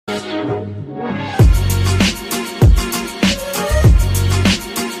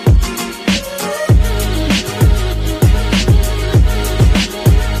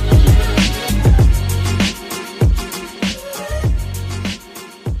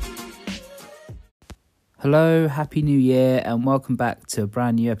Hello, Happy New Year, and welcome back to a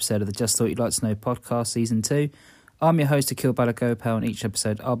brand new episode of the Just Thought You'd Like to Know podcast, Season 2. I'm your host, Akil Balagopal, and each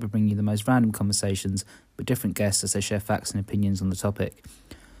episode I'll be bringing you the most random conversations with different guests as they share facts and opinions on the topic.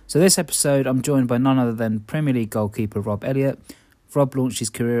 So this episode, I'm joined by none other than Premier League goalkeeper Rob Elliott. Rob launched his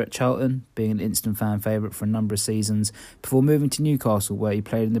career at Charlton, being an instant fan favourite for a number of seasons, before moving to Newcastle, where he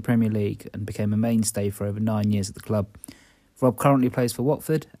played in the Premier League and became a mainstay for over 9 years at the club. Rob currently plays for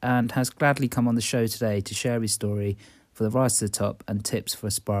Watford and has gladly come on the show today to share his story for the rise to the top and tips for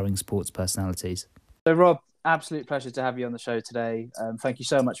aspiring sports personalities. So Rob, absolute pleasure to have you on the show today. Thank you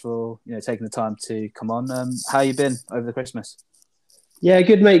so much for taking the time to come on. How you been over the Christmas? Yeah,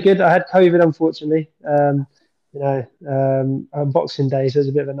 good mate, good. I had COVID unfortunately. On Boxing Day, so it was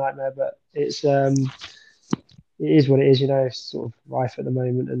a bit of a nightmare, but it is what it is. It's sort of rife at the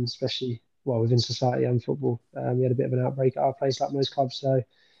moment, and especially within society and football. We had a bit of an outbreak at our place, like most clubs, so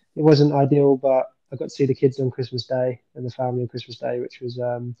it wasn't ideal. But I got to see the kids on Christmas Day and the family on Christmas Day, which was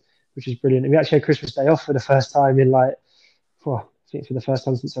brilliant. And we actually had Christmas Day off for the first time in I think for the first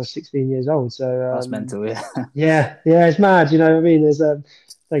time since I was 16 years old. So That's mental, yeah. yeah, it's mad. You know what I mean? There's don't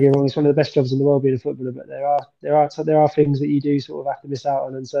get me wrong, it's one of the best jobs in the world being a footballer, but there are things that you do sort of have to miss out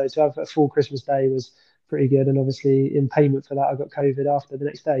on, and so to have a full Christmas Day was pretty good. And obviously, in payment for that, I got COVID after the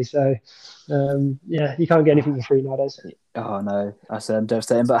next day. So you can't get anything for free nowadays. Oh no, that's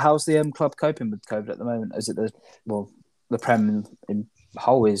devastating. But how's the club coping with COVID at the moment? Is it the Prem in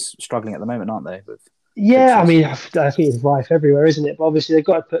whole is struggling at the moment, aren't they? Yeah, I mean, I think it's rife everywhere, isn't it? But obviously, they've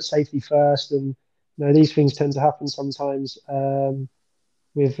got to put safety first, and these things tend to happen sometimes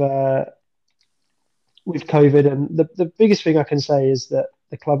with COVID. And the biggest thing I can say is that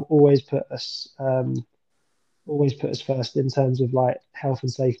the club always put us first in terms of like health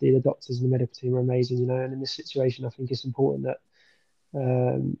and safety. The doctors and the medical team are amazing, and in this situation, I think it's important that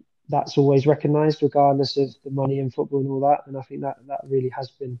that's always recognised, regardless of the money in football and all that. And I think that really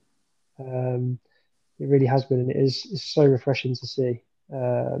has been. It really has been, and it's so refreshing to see.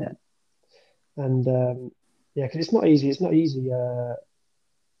 Because it's not easy. It's not easy.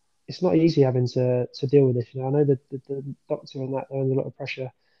 It's not easy having to deal with this. I know that the doctor and that they're under a lot of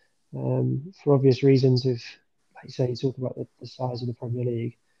pressure for obvious reasons. Of like you say, you talk about the size of the Premier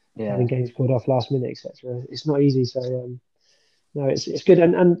League, having games pulled off last minute, etc. It's not easy. So no, it's good.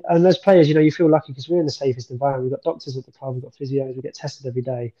 And as players, you feel lucky because we're in the safest environment. We've got doctors at the club, we've got physios, we get tested every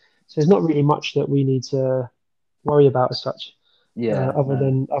day. So there's not really much that we need to worry about as such. Other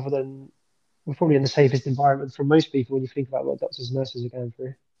than we're probably in the safest environment for most people when you think about what doctors and nurses are going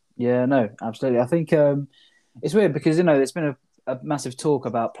through. Yeah, no, absolutely. I think it's weird because there's been a massive talk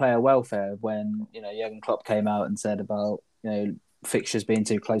about player welfare when Jurgen Klopp came out and said about fixtures being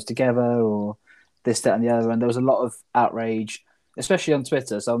too close together or this, that, and the other, and there was a lot of outrage, especially on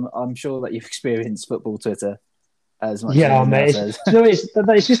Twitter. So I'm sure that you've experienced football Twitter as much. Yeah, mate.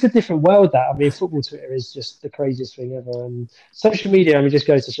 It's just a different world. That I mean, football Twitter is just the craziest thing ever. And social media, just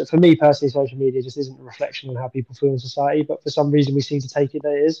goes to for me personally, social media just isn't a reflection on how people feel in society. But for some reason, we seem to take it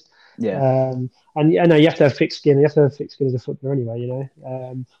that it is. Yeah. And you have to have thick skin. You have to have thick skin as a footballer anyway.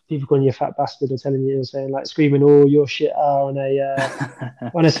 People calling you a fat bastard or telling you, saying like screaming, "Oh, your shit are on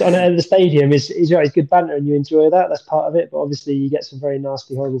the stadium" is good banter and you enjoy that. That's part of it. But obviously, you get some very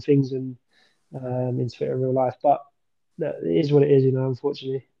nasty, horrible things in Twitter in real life. But it is what it is,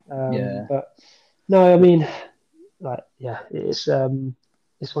 unfortunately. But no, I mean, it's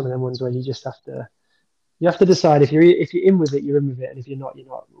one of them ones where you just have to decide if you're in with it, you're in with it, and if you're not, you're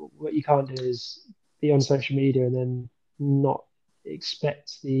not. What you can't do is be on social media and then not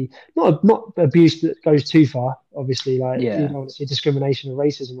expect not abuse that goes too far. Obviously, you don't want to see discrimination or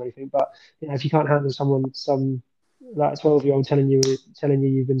racism or anything. But if you can't handle some like 12-year-old telling you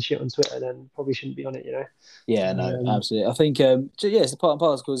you've been shit on Twitter, then probably shouldn't be on it, Yeah, no, absolutely. I think it's the part and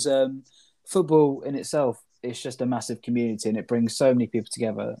parcel because football in itself is just a massive community and it brings so many people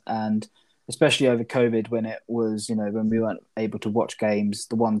together. And especially over COVID, when it was when we weren't able to watch games,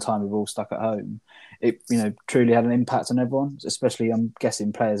 the one time we were all stuck at home, it truly had an impact on everyone, especially I'm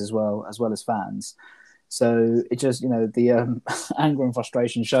guessing players as well as fans. So it just the anger and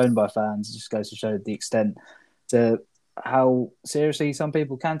frustration shown by fans just goes to show the extent to how seriously some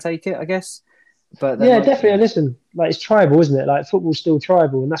people can take it, I guess. But definitely. Listen, it's tribal, isn't it? Like football's still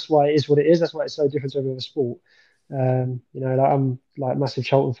tribal, and that's why it is what it is. That's why it's so different to every other sport. I'm a massive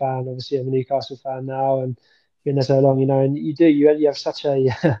Charlton fan. Obviously, I'm a Newcastle fan now, and been there so long, and you have such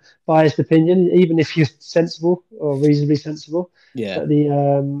a biased opinion, even if you're sensible or reasonably sensible. Yeah.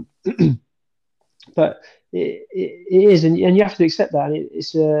 But it is, and you have to accept that. And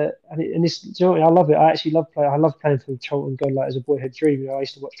it's do you know what? I love it. I actually love playing. I love playing for Charlton. God, as a boyhood dream. I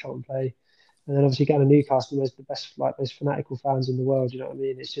used to watch Charlton play And then obviously going to Newcastle, there's the best, like most fanatical fans in the world. You know what I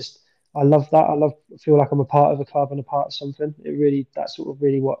mean? It's just I love that. Feel like I'm a part of a club and a part of something. That's sort of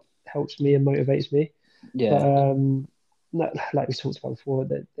really what helps me and motivates me. But Yeah, like we talked about before,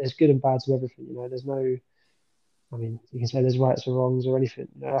 there's good and bad to everything. You know, there's no. I mean, you can say there's rights or wrongs or anything.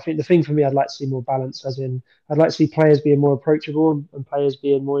 You know, I think the thing for me, I'd like to see more balance, as in I'd like to see players being more approachable and players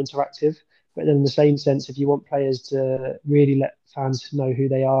being more interactive. But then in the same sense, if you want players to really let fans know who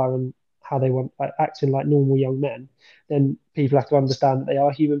they are and how they want, like acting like normal young men, then people have to understand that they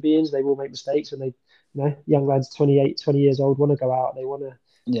are human beings. They will make mistakes, and young lads, 28, 20 years old, want to go out. They want to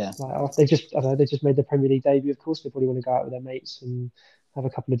yeah, like I don't know, they just made the Premier League debut. Of course, they probably want to go out with their mates and have a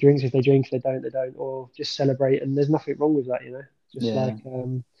couple of drinks. If they drink, if they don't, they don't, or just celebrate. And there's nothing wrong with that, you know. yeah,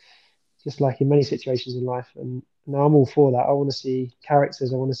 Just like in many situations in life. And now I'm all for that. I want to see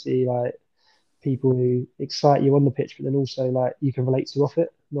characters. I want to see like people who excite you on the pitch, but then also like you can relate to off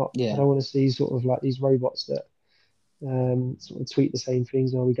it. Not, I yeah, don't want to see sort of like these robots that sort of tweet the same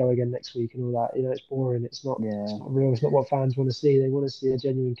things. Oh, we go again next week and all that. You know, it's boring. It's yeah, not real. It's not what fans want to see. They want to see a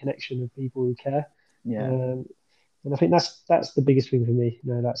genuine connection of people who care. yeah, Um, and I think that's the biggest thing for me.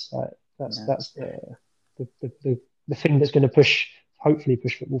 You know, that's like yeah. that's the thing that's going to hopefully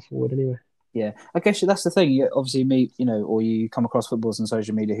push football forward anyway. Yeah, I guess that's the thing. You obviously meet, or you come across footballers on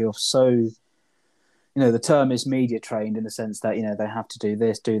social media who are so, the term is media trained in the sense that they have to do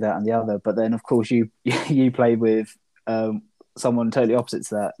this, do that, and the other. But then, of course, you you play with someone totally opposite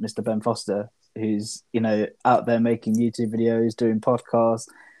to that, Mr. Ben Foster, who's out there making YouTube videos, doing podcasts,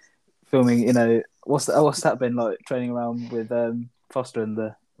 filming. What's that been like training around with Foster in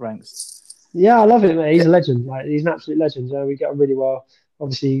the ranks? Yeah, I love it, mate. He's a legend. Like he's an absolute legend. We get on really well.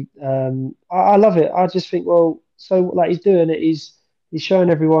 Obviously, I love it. I just think, well, so like he's doing it. He's showing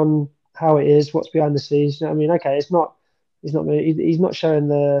everyone how it is, what's behind the scenes. You know what I mean? Okay, he's not showing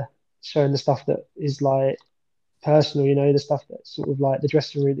the stuff that is like personal. You know, the stuff that's sort of like the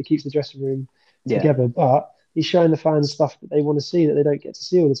dressing room that keeps the dressing room Yeah, together. But he's showing the fans stuff that they want to see that they don't get to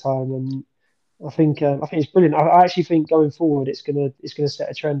see all the time. And I think it's brilliant. I actually think going forward, it's gonna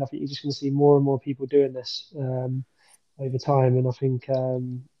set a trend. I think you're just gonna see more and more people doing this over time, and I think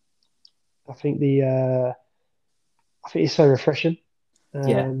I think it's so refreshing.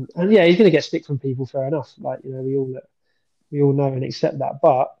 yeah, And yeah, he's gonna get stick from people. Fair enough. Like we all know and accept that.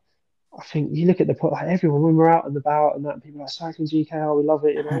 But I think you look at like everyone when we're out and about and that people are like cycling GKR, we love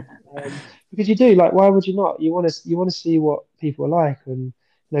it, you know, because you do. Like, why would you not? You want to see what people are like, and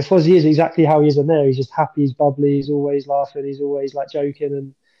Fozzie is exactly how he is on there. He's just happy, he's bubbly, he's always laughing, he's always like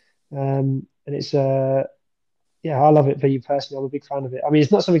joking, and it's yeah, I love it for you personally. I'm a big fan of it. I mean,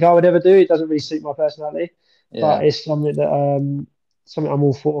 it's not something I would ever do. It doesn't really suit my personality, yeah, but it's something I'm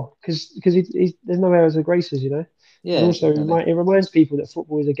all for because there's no areas of graces, you know. And yeah, also, definitely. it reminds people that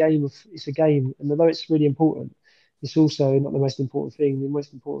football is a game it's a game, and although it's really important, it's also not the most important thing. The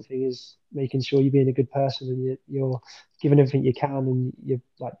most important thing is making sure you're being a good person and you're giving everything you can, and you're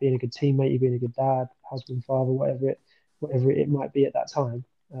like being a good teammate, you're being a good dad, husband, father, whatever it might be at that time.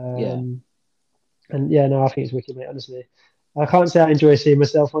 Yeah. And yeah, no, I think it's wicked, mate. Honestly, I can't say I enjoy seeing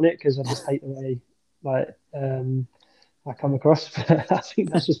myself on it because I just hate the way like I come across. But I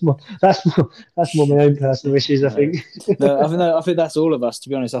think that's more my own personal issues. I No, think. no, I think that's all of us. To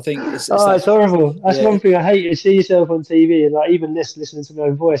be honest, I think it's Oh, that. it's horrible. That's Yeah, one thing I hate. You see yourself on TV and like even listening to my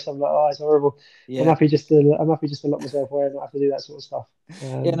own voice, I'm like, oh, it's horrible. yeah, I'm happy just to lock myself away and not have to do that sort of stuff.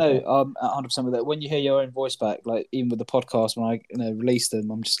 yeah. No, But 100% with that. When you hear your own voice back, like even with the podcast, when I release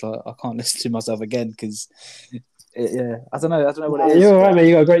them, I'm just like I can't listen to myself again because yeah, I don't know what it no, is, you're all right, but mate.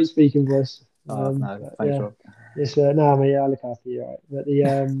 You got a great speaking voice. no, But thanks, yeah. Rob. It's no, mate, yeah, I look after you, all right. But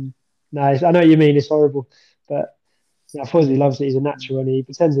no, I know what you mean. It's horrible, but yeah, Fozzie loves it. He's a natural, and he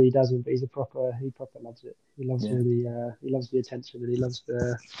pretends that he doesn't, but he proper loves it. He loves Yeah, he loves the attention, and he loves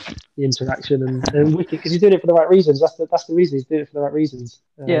the interaction, and wicked because he's doing it for the right reasons. That's the reason he's doing it for the right reasons.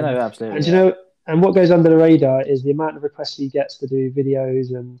 yeah, no, absolutely, And yeah, and what goes under the radar is the amount of requests he gets to do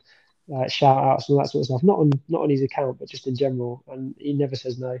videos and shout outs and all that sort of stuff. Not on his account, but just in general. And he never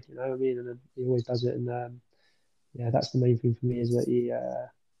says no. You know what I mean? And then he always does it, and yeah, that's the main thing for me is that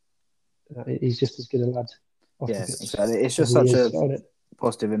he's just as good a lad off the yeah, pitch exactly. It's as just he such is a on it.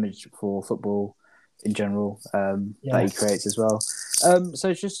 positive image for football in general that Yeah, he creates as well. So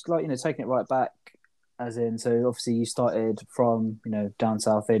it's just like taking it right back, as in. So obviously you started from down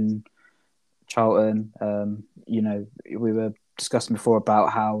south in Charlton. We were discussing before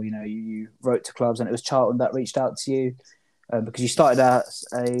about how you wrote to clubs and it was Charlton that reached out to you because you started as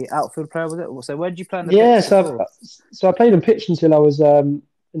a outfield player, was it? So where did you play on the yeah. pitch before? So I played on pitch until I was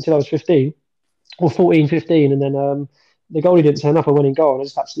 15 or 14, 15, and then the goalie didn't turn up. I went in goal, and I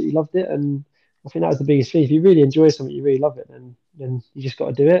just absolutely loved it. And I think that was the biggest thing. If you really enjoy something, you really love it, then you just got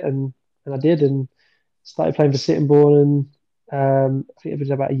to do it. And I did, and started playing for Sittingbourne, and I think it was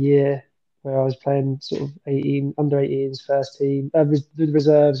about a year where I was playing sort of 18 under 18s first team, with the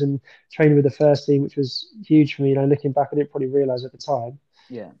reserves and training with the first team, which was huge for me. Looking back, I didn't probably realise at the time,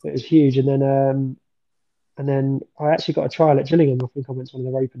 Yeah. but it was huge. And then I actually got a trial at Gillingham. I think I went to one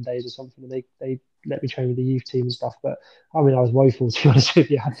of their open days or something, and they let me train with the youth team and stuff. But I mean, I was woeful, to be honest with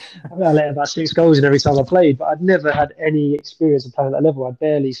you. I think I let about 6 goals in every time I played, but I'd never had any experience of playing at that level. I'd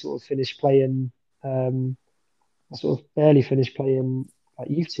barely sort of finished playing. I sort of barely finished playing like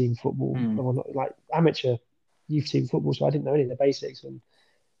youth team football, or not, like amateur youth team football. So I didn't know any of the basics, and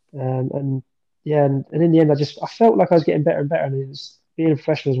yeah, and in the end, I felt like I was getting better and better, and it was, being a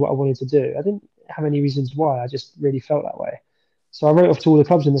professional is what I wanted to do. I didn't have any reasons why. I just really felt that way. So I wrote off to all the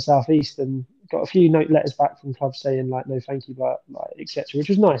clubs in the southeast and got a few note letters back from clubs saying like no thank you, but like etc. Which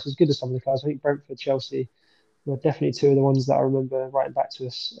was nice. It was good to some of the clubs. I think Brentford, Chelsea were definitely two of the ones that I remember writing back to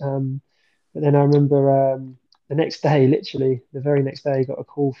us. But then I remember the next day, literally the very next day, I got a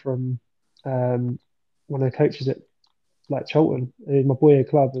call from one of the coaches at like Cholton, my boyhood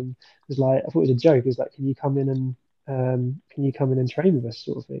club, and was like, I thought it was a joke. It was like, can you come in and train with us,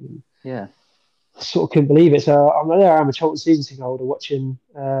 sort of thing. And Yeah. I sort of couldn't believe it. So I'm there. I'm a Cholton season ticket holder, watching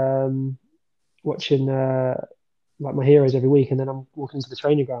like my heroes every week, and then I'm walking to the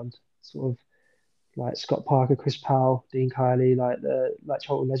training ground, sort of like Scott Parker, Chris Powell, Dean Kiley, like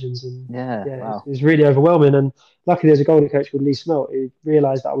Cholton legends, and Yeah. yeah, Wow. it was really overwhelming. And luckily, there's a golden coach called Lee Smelt who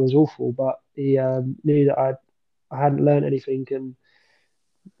realised that I was awful, but he knew that I hadn't learned anything, and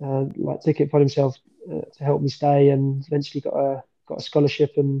like took it upon himself to help me stay, and eventually got a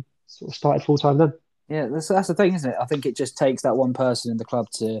scholarship and sort of started full time then. Yeah, that's the thing, isn't it? I think it just takes that one person in the club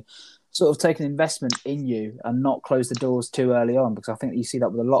to sort of take an investment in you and not close the doors too early on, because I think you see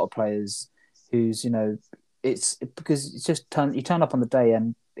that with a lot of players who's, it's because it's just you turn up on the day,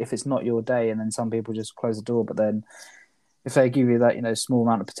 and if it's not your day, and then some people just close the door, but then if they give you that, small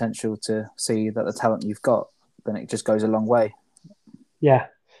amount of potential to see that the talent you've got, then it just goes a long way. Yeah,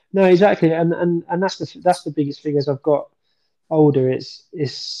 no, exactly, and that's the biggest thing as I've got older. It's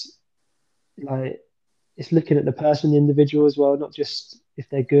like it's looking at the person, the individual as well, not just if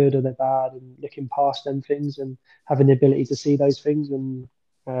they're good or they're bad, and looking past them things and having the ability to see those things. And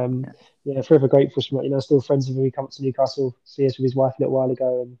Yeah. yeah, forever grateful for it. Still friends with him. He come up to Newcastle, see us with his wife a little while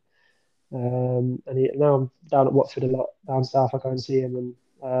ago, and now I'm down at Watford a lot, down south. I go and see him,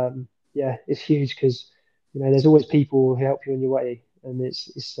 and yeah, it's huge because there's always people who help you on your way, and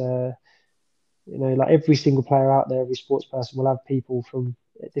it's like every single player out there, every sports person will have people from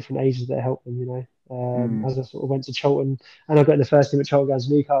different ages that help them. As I sort of went to Cholton and I got in the first team at Cholton going to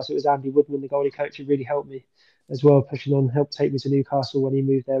Newcastle, it was Andy Woodman, the goalie coach, who really helped me as well, pushing on, helped take me to Newcastle when he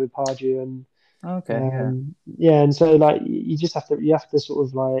moved there with Pardew. And Okay. Yeah. yeah, and so like you have to sort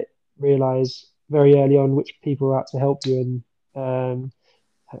of like realize very early on which people are out to help you, um,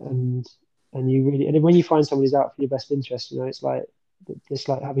 and you really, and when you find someone who's out for your best interest, it's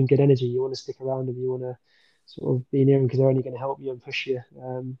like having good energy. You want to stick around them. You want to sort of be near them because they're only going to help you and push you.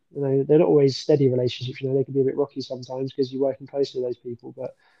 They're not always steady relationships. They can be a bit rocky sometimes because you're working closely with those people.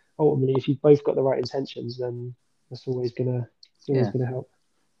 But ultimately, if you've both got the right intentions, then that's always gonna help.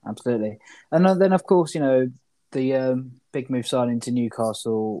 Absolutely. And then, of course, the big move signing to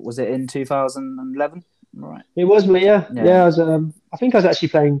Newcastle, was it in 2011? Right. It was me, yeah, Yeah. yeah. I think I was actually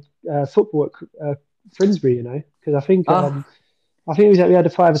playing football at Finsbury, because I think it was we had a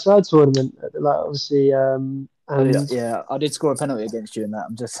five-a-side tournament, like obviously, and I did score a penalty against you in that.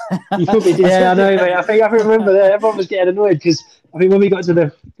 I'm just. you probably did. Yeah, I know, mate. I remember that everyone was getting annoyed because I think when we got to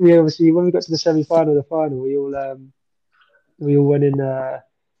the semi-final, the final, we all went in.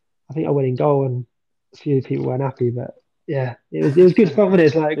 I think I went in goal, and a few people weren't happy, but yeah, it was good fun.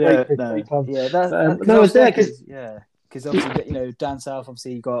 It's like Yeah, great club. yeah, that's But, because no, I I was was there there because because obviously down south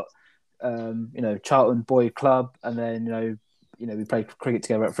obviously you got Charlton Boy Club, and then we played cricket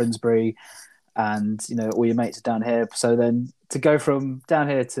together at Finsbury, and all your mates are down here. So then to go from down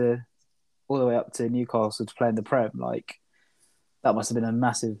here to all the way up to Newcastle to play in the Prem, like that must have been a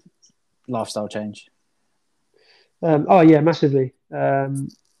massive lifestyle change. oh yeah, massively.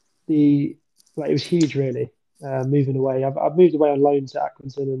 The like it was huge, really. Moving away, I've moved away on loan to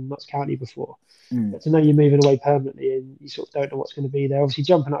Accrington and Notts County before, but to know you're moving away permanently and you sort of don't know what's going to be there. Obviously,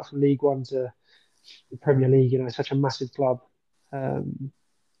 jumping up from League One to the Premier League, it's such a massive club. And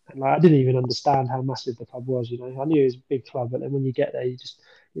like I didn't even understand how massive the club was. I knew it was a big club, but then when you get there,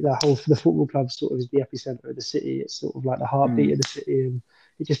 the football club sort of is the epicenter of the city. It's sort of like the heartbeat of the city, and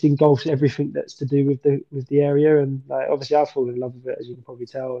it just engulfs everything that's to do with the area. And like obviously I've fallen in love with it, as you can probably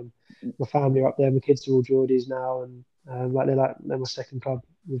tell. And my family are up there, my kids are all Geordies now, and they're my second club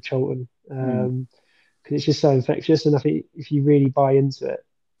with Charlton. Because it's just so infectious, and I think if you really buy into it,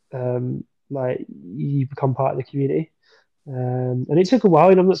 like you become part of the community. And it took a while,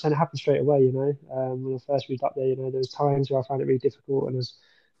 and I'm not saying it happened straight away. When I first moved up there, there was times where I found it really difficult, and was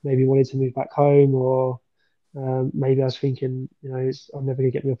maybe wanted to move back home, or maybe I was thinking, I'm never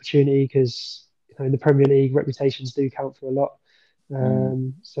going to get the opportunity because in the Premier League, reputations do count for a lot.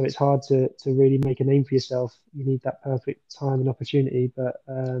 So it's hard to really make a name for yourself. You need that perfect time and opportunity, but.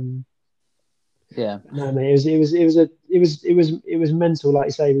 Yeah. No, mate. It was mental. Like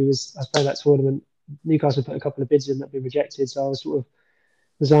you say, I was playing that tournament. Newcastle put a couple of bids in that had been rejected, so I was sort of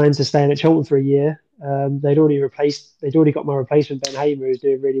resigned to staying at Charlton for a year. They'd already got my replacement, Ben Hamer, who's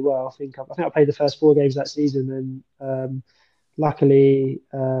doing really well. I think I played the first 4 games that season, and luckily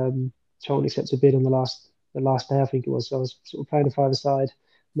Charlton accepted a bid on the last day, I think it was. So I was sort of playing a five-a-side,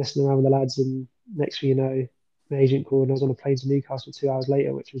 messing around with the lads, and next thing you know, my agent called, and I was on a plane to Newcastle 2 hours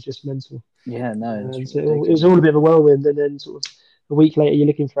later, which was just mental. Yeah, no. So it was all a bit of a whirlwind, and then sort of a week later, you're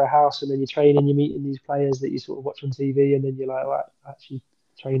looking for a house, and then you're training, you're meeting these players that you sort of watch on TV, and then you're like, well, actually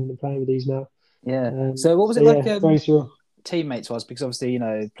training and playing with these now. Yeah. So what was it like? Very surreal. Teammates was, because obviously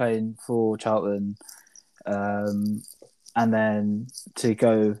playing for Charlton, and then to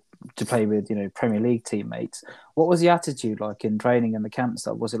go to play with Premier League teammates. What was the attitude like in training and the camp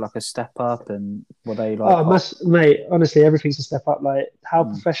stuff? Was it like a step up, and were they like? Mate, honestly, everything's a step up. Like how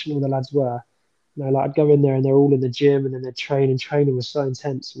professional the lads were. Like I'd go in there and they're all in the gym, and then they'd train, and training was so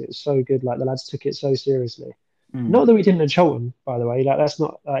intense and it was so good. Like the lads took it so seriously. Not that we didn't at Charlton, by the way. Like that's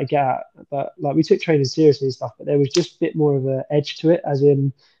not like a get out, but like we took training seriously and stuff. But there was just a bit more of an edge to it, as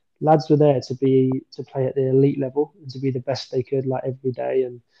in lads were there to play at the elite level and to be the best they could, like every day.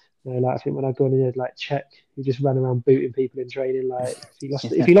 And like I think when I got in there, like Czech, who just ran around booting people in training. Like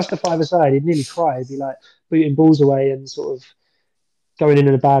if he lost a five-a-side, he'd nearly cry. He'd be like booting balls away and sort of going in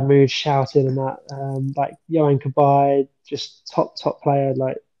a bad mood, shouting and that. Like Johan Kabay, just top player,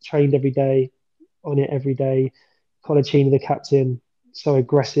 like trained every day, on it every day. Colaccini, the captain, so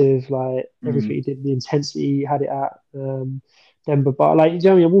aggressive, like everything he did, the intensity he had it at. Denver, but like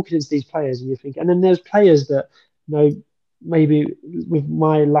you're walking into these players and you think, and then there's players that maybe with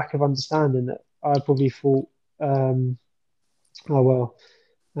my lack of understanding that I probably thought, yeah,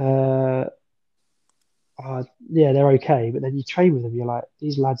 they're okay. But then you train with them, you're like,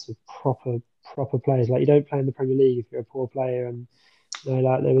 these lads are proper players. Like you don't play in the Premier League if you're a poor player. And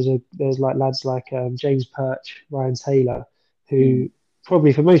like there's like lads like James Perch, Ryan Taylor, who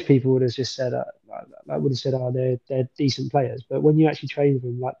probably for most people would have just said, oh, they're decent players. But when you actually train with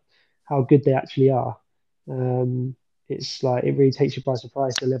them, like how good they actually are, it's like it really takes you by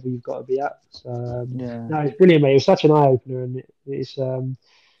surprise the level you've got to be at. So no, it's brilliant, mate. It was such an eye opener, and it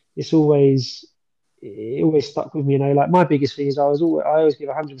always stuck with me. Like my biggest thing is I always give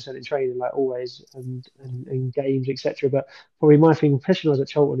 100% in training, like always, and games, etc. But probably my thing, especially when I was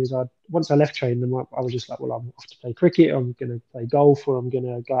at Charlton, is once I left training, I was just like, well, I'm off to play cricket, I'm going to play golf, or I'm going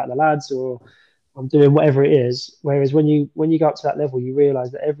to go out with the lads, or I'm doing whatever it is. Whereas when you go up to that level, you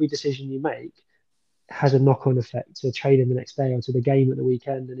realise that every decision you make has a knock-on effect to training the next day or to the game at the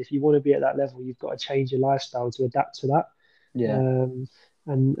weekend. And if you want to be at that level, you've got to change your lifestyle to adapt to that. Yeah.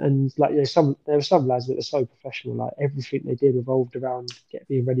 And like there were some lads that were so professional, like everything they did revolved around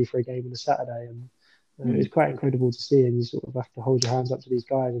being ready for a game on a Saturday, and it was quite incredible to see. And you sort of have to hold your hands up to these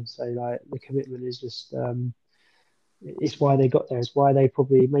guys and say, like, the commitment is just it's why they got there. It's why they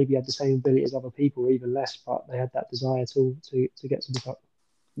probably maybe had the same ability as other people, or even less, but they had that desire to get to the top.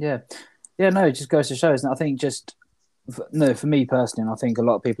 Yeah, no, it just goes to show, isn't it? I think for me personally, and I think a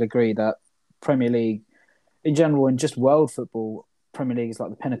lot of people agree that Premier League in general and just world football, Premier League is like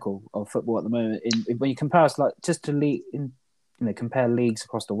the pinnacle of football at the moment. When you compare us, like just to compare leagues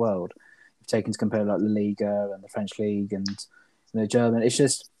across the world, you've taken to compare like La Liga and the French League and German. It's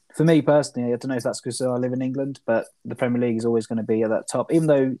just, for me personally, I don't know if that's because I live in England, but the Premier League is always going to be at that top, even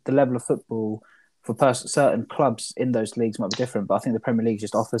though the level of football for certain clubs in those leagues might be different. But I think the Premier League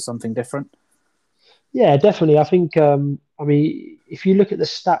just offers something different. Yeah, definitely. I think, if you look at the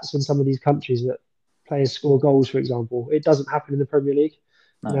stats in some of these countries that players score goals, for example, it doesn't happen in the Premier League.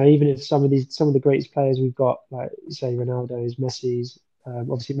 No. Even if some of the greatest players we've got, like say Ronaldo's, Messi's,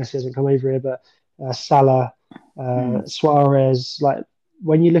 obviously Messi hasn't come over here, but Salah, Suarez, like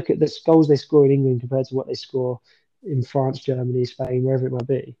when you look at the goals they score in England compared to what they score in France, Germany, Spain, wherever it might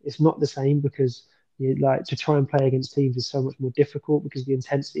be, it's not the same, because like to try and play against teams is so much more difficult because of the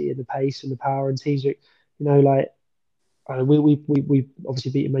intensity and the pace and the power, and teams are, like we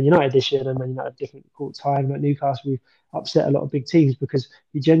obviously beat Man United this year, and Man United different time. Like Newcastle, we've upset a lot of big teams because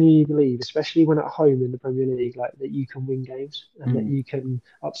we genuinely believe, especially when at home in the Premier League, like that you can win games and that Mm. you can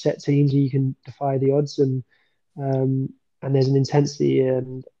upset teams and you can defy the odds, um, and there's an intensity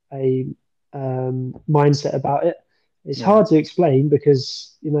and a mindset about it. It's Yeah. hard to explain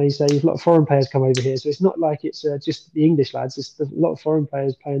because you say a lot of foreign players come over here, so it's not like it's just the English lads. It's a lot of foreign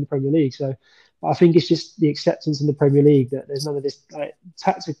players play in the Premier League, so I think it's just the acceptance in the Premier League that there's none of this like,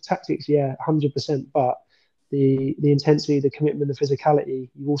 tactics, yeah, 100%, but the intensity, the commitment, the physicality,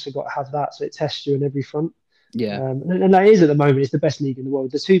 you've also got to have that, so it tests you on every front. Yeah. And that is at the moment, it's the best league in the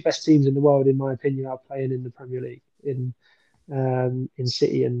world. The two best teams in the world, in my opinion, are playing in the Premier League in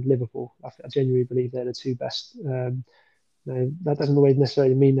City and Liverpool. I genuinely believe they're the two best. No, that doesn't always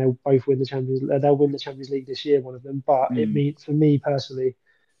necessarily mean they'll both win the Champions. They'll win the Champions League this year, one of them. But it Mm. means for me personally,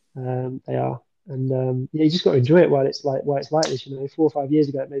 they are. And yeah, you just got to enjoy it while it's like this. 4 or 5 years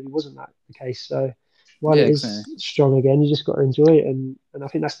ago, it maybe wasn't that the case. So while Yeah, it exactly. is strong again, you just got to enjoy it. And I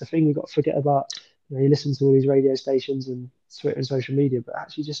think that's the thing we've got to forget about. You listen to all these radio stations and Twitter and social media, but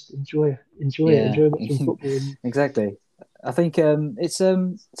actually just enjoy it, Yeah, enjoy watching football. And exactly. I think it's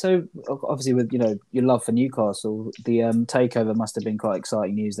so obviously with your love for Newcastle, the takeover must have been quite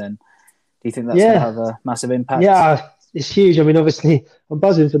exciting news. Then, do you think that's going to yeah, have a massive impact? yeah, it's huge. I mean, obviously, I'm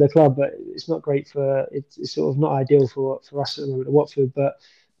buzzing for the club, but it's not great for it's sort of not ideal for us at the moment at Watford. But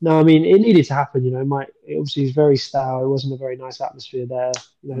no, I mean, it needed to happen. Mike, it obviously was very stale. It wasn't a very nice atmosphere there.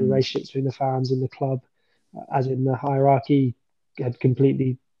 The Mm. relationship between the fans and the club, as in the hierarchy, had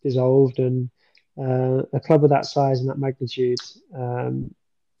completely dissolved. And a club of that size and that magnitude,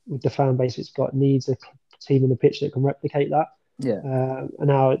 with the fan base it's got, needs a team on the pitch that can replicate that. Yeah, And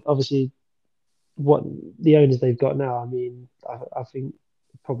now, obviously, what the owners they've got now, I mean, I think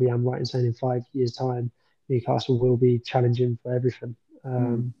probably I'm right in saying in 5 years' time, Newcastle will be challenging for everything.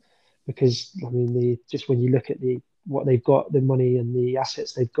 mm. Because I mean, just when you look at what they've got, the money and the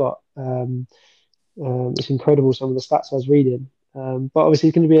assets they've got, it's incredible some of the stats I was reading. But obviously,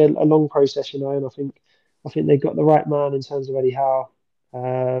 it's going to be a long process, and I think they've got the right man in terms of Eddie Howe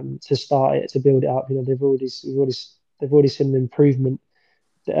to start it, to build it up. They've already seen an improvement,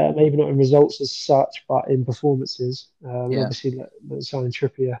 maybe not in results as such, but in performances. And Yeah, obviously, signing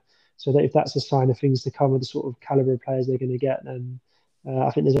Trippier. So that if that's a sign of things to come with the sort of caliber of players they're going to get, then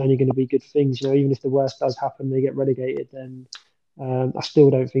I think there's only going to be good things. Even if the worst does happen, they get relegated, then I still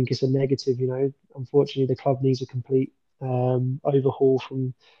don't think it's a negative. Unfortunately, the club needs a complete overhaul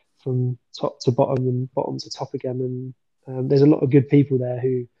from top to bottom and bottom to top again. And there's a lot of good people there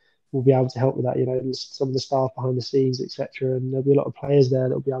who will be able to help with that. Some of the staff behind the scenes, etc. And there'll be a lot of players there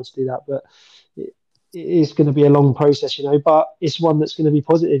that will be able to do that. But it is going to be a long process, but it's one that's going to be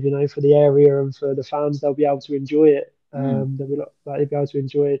positive, for the area and for the fans. They'll be able to enjoy it. mm. They'll be able to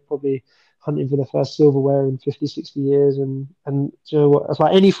enjoy it, probably hunting for the first silverware in 50, 60 years. And do you know what? It's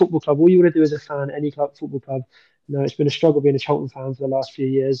like any football club. All you want to do as a fan, any football club, it's been a struggle being a Charlton fan for the last few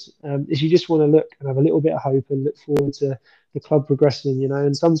years. Is you just want to look and have a little bit of hope and look forward to the club progressing,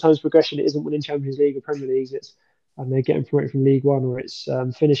 And sometimes progression it isn't winning Champions League or Premier Leagues. It's, I don't know, getting promoted from League One, or it's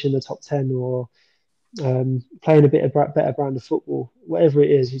finishing the top 10, or playing a bit of better brand of football. Whatever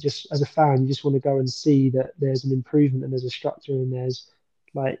it is, you just, as a fan, you just want to go and see that there's an improvement and there's a structure and there's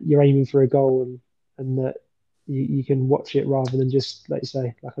like you're aiming for a goal, and that you can watch it rather than just, like you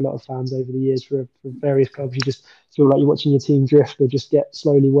say, like a lot of fans over the years for various clubs, you just feel like you're watching your team drift or just get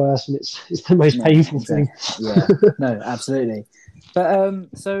slowly worse, and it's the most Yeah, painful thing. exactly. Yeah, no, absolutely. But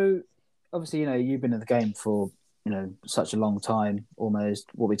so obviously, you've been in the game for such a long time. Almost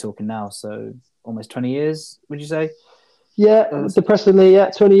what we're talking now, so almost 20 years. Would you say? Yeah, depressingly,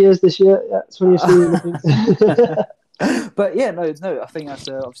 yeah, 20 years this year. Yeah, 20 years soon, I think. But yeah, no, I think that's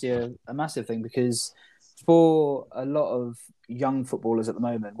obviously a massive thing, because for a lot of young footballers at the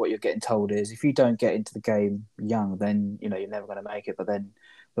moment, what you're getting told is if you don't get into the game young, then you're never going to make it. But then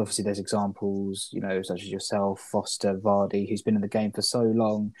obviously there's examples, such as yourself, Foster, Vardy, who's been in the game for so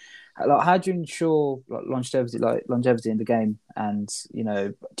long. Like, how do you ensure longevity in the game? And do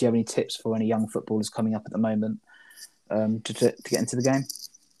you have any tips for any young footballers coming up at the moment to get into the game?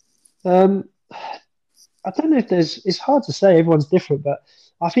 I don't know if it's hard to say. Everyone's different, but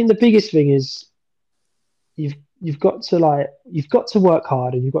I think the biggest thing is you've got to work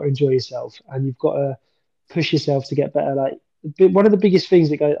hard, and you've got to enjoy yourself, and you've got to push yourself to get better. Like, one of the biggest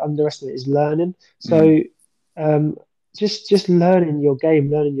things that go underestimated is learning. So just learning your game,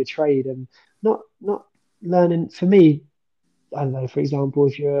 learning your trade, and not learning. For me, I don't know, for example,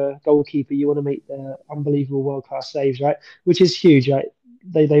 if you're a goalkeeper, you want to make the unbelievable world class saves, right? Which is huge, right?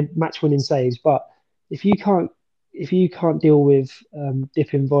 They match winning saves, but if you can't if you can't deal with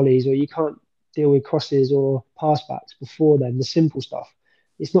dipping volleys, or you can't deal with crosses or pass backs before then, the simple stuff,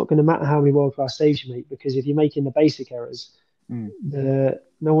 it's not going to matter how many world class saves you make, because if you're making the basic errors, no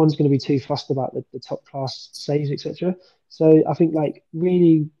one's going to be too fussed about the top class saves, etc. So I think like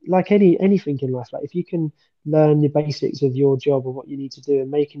really like anything in life, like if you can learn the basics of your job and what you need to do and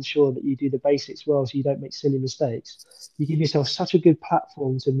making sure that you do the basics well so you don't make silly mistakes, you give yourself such a good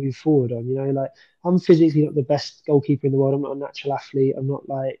platform to move forward on. Like I'm physically not the best goalkeeper in the world. I'm not a natural athlete. I'm not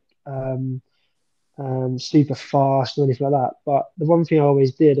like super fast or anything like that. But the one thing I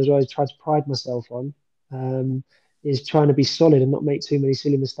always did is I always tried to pride myself on um, is trying to be solid and not make too many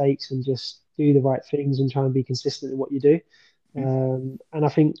silly mistakes and just do the right things and try and be consistent in what you do. And I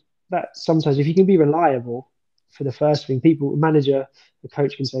think that sometimes if you can be reliable for the first thing, manager, the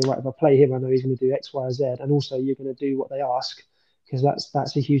coach can say, right, if I play him, I know he's going to do X, Y, or Z, and also you're going to do what they ask, because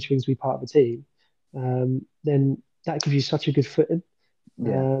that's a huge thing to be part of a team. Then that gives you such a good footing.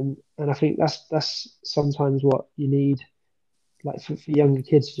 And I think that's sometimes what you need, like for younger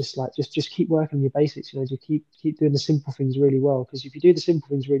kids, just keep working on your basics. Just keep doing the simple things really well. Because if you do the simple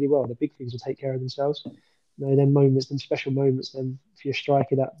things really well, the big things will take care of themselves. Them moments, them special moments, then if you're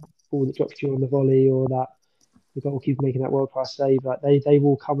striker, that ball that drops you on the volley, or that the goalkeeper making that world class save, like they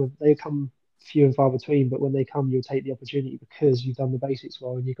will come. They come few and far between, but when they come, you'll take the opportunity because you've done the basics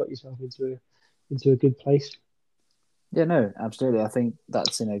well and you got yourself into a good place. Yeah, no, absolutely. I think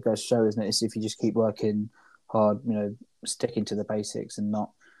that's, goes to show, isn't it? It's if you just keep working hard, sticking to the basics and not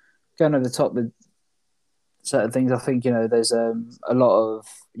going over the top with certain things. I think, there's a lot of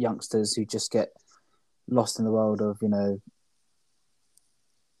youngsters who just get lost in the world of,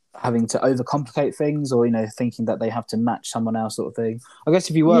 having to overcomplicate things, or, thinking that they have to match someone else, sort of thing. I guess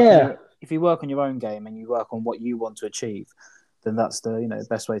if you work on your own game and you work on what you want to achieve, then that's the,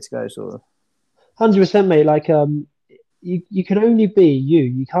 best way to go, sort of. 100%, mate. Like, you can only be you.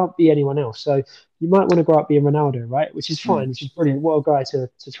 You can't be anyone else. So you might want to grow up being Ronaldo, right? Which is fine, which is brilliant. What a guy to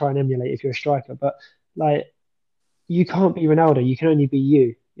try and emulate if you're a striker. But like, you can't be Ronaldo. You can only be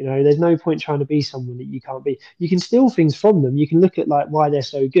you. There's no point trying to be someone that you can't be. You can steal things from them. You can look at like why they're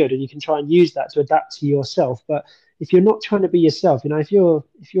so good, and you can try and use that to adapt to yourself. But if you're not trying to be yourself, if you're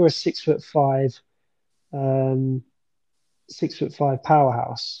a 6'5", 6'5"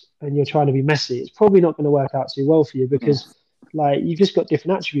 powerhouse and you're trying to be Messi, it's probably not going to work out too well for you, because like you've just got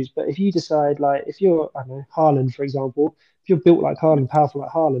different attributes. But if you decide, like if you're, I don't know, Haaland, for example, if you're built like Haaland, powerful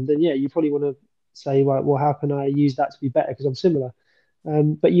like Haaland, then yeah, you probably want to say, right, well, how can I use that to be better because I'm similar?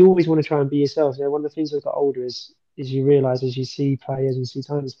 But you always want to try and be yourself. One of the things as I got older is you realise as you see players and see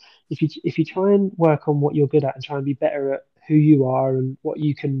times, if you try and work on what you're good at and try and be better at who you are and what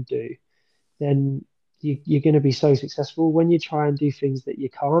you can do, then you're going to be so successful. When you try and do things that you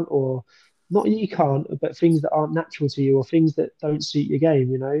can't, or not you can't, but things that aren't natural to you, or things that don't suit your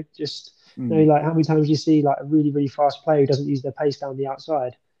game, like how many times you see like a really, really fast player who doesn't use their pace down the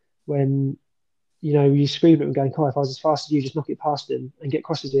outside, when you scream at him going, "Oh, if I was as fast as you, just knock it past him and get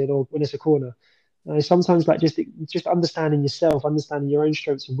crosses in, or when it's a corner." Sometimes like just understanding yourself, understanding your own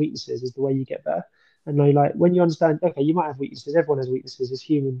strengths and weaknesses is the way you get better. And like when you understand, okay, you might have weaknesses. Everyone has weaknesses. It's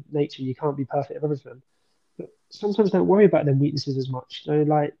human nature. You can't be perfect at everything. But sometimes don't worry about them weaknesses as much.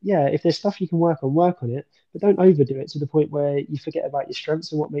 Like, yeah, if there's stuff you can work on it, but don't overdo it to the point where you forget about your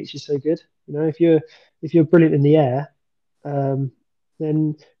strengths and what makes you so good. If you're brilliant in the air,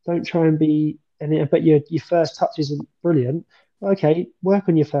 then don't try and be. But your first touch isn't brilliant. Okay, work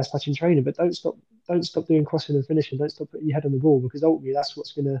on your first touch in training, but don't stop doing crossing and finishing. Don't stop putting your head on the ball, because ultimately that's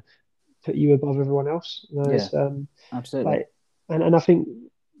what's going to put you above everyone else. Absolutely. Like, and I think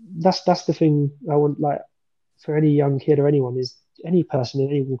that's the thing I want, like for any young kid or anyone, is any person in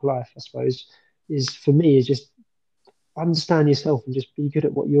any walk of life, I suppose, is for me is just understand yourself and just be good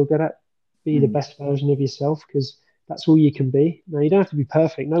at what you're good at. Be the best version of yourself, because that's all you can be. Now, you don't have to be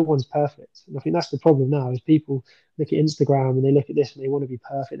perfect. No one's perfect. And I think that's the problem now, is people look at Instagram and they look at this and they want to be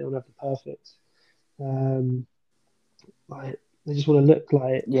perfect. They want to have the perfect. Like, they just want to look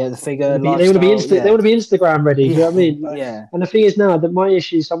like the figure. They want to be Instagram ready. Do you know what I mean? Yeah. And the thing is now that my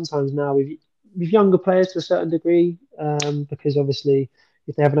issue sometimes now with younger players to a certain degree, because obviously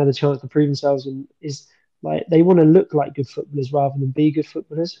if they haven't had a chance to prove themselves, and is like they want to look like good footballers rather than be good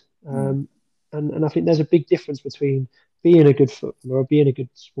footballers. And I think there's a big difference between being a good footballer or being a good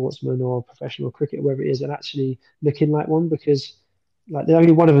sportsman or professional cricketer, wherever it is, and actually looking like one, because like the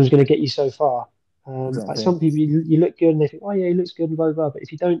only one of them is going to get you so far. Exactly. Like some people, you look good and they think, oh yeah, he looks good and blah, blah, blah. But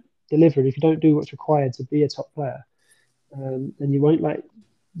if you don't deliver, if you don't do what's required to be a top player, then you won't. Like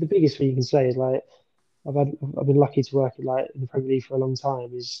the biggest thing you can say is like, I've been lucky to work in the Premier League for a long time.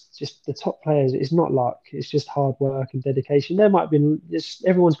 Is just the top players. It's not luck. It's just hard work and dedication. There might have been just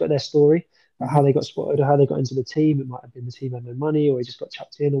everyone's got their story about how Hmm. they got spotted or how they got into the team. It might have been the team had no money or he just got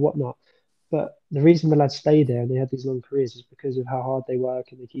chucked in or whatnot. But the reason the lads stay there and they have these long careers is because of how hard they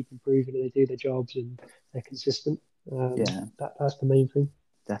work and they keep improving and they do their jobs and they're consistent. Yeah, That's the main thing.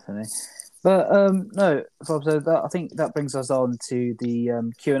 definitely. But no, Rob, so I think that brings us on to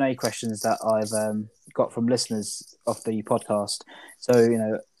the Q&A questions that I've got from listeners of the podcast.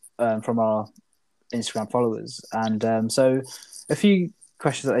 So, from our Instagram followers. And so a few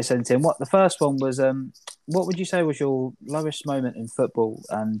questions that they sent in. What the first one was, what would you say was your lowest moment in football,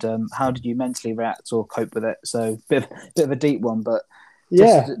 and how did you mentally react or cope with it? So bit of a deep one, but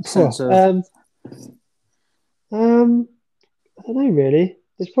just Yeah. a sense of Um, I don't know really.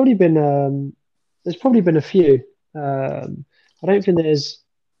 There's probably been a few. I don't think there's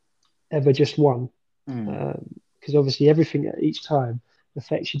ever just one, mm, because obviously everything at each time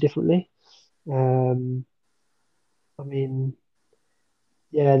affects you differently. Um, I mean,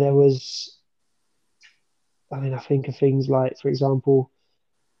 yeah, there was. I mean, I think of things like, for example,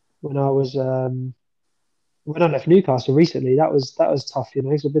 when I was when I left Newcastle recently, that was tough,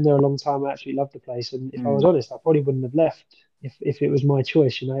 because I've been there a long time. I actually loved the place, and if I was mm, honest, I probably wouldn't have left if it was my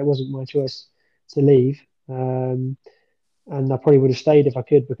choice. It wasn't my choice to leave. And I probably would have stayed if I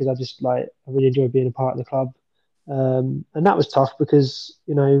could because I really enjoyed being a part of the club. And that was tough because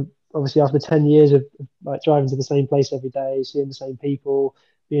obviously after 10 years of like driving to the same place every day, seeing the same people,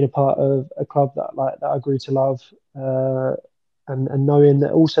 being a part of a club that I grew to love, and knowing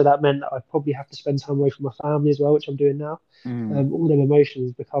that also that meant that I probably have to spend time away from my family as well, which I'm doing now. mm, All them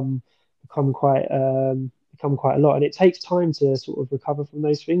emotions become quite a lot, and it takes time to sort of recover from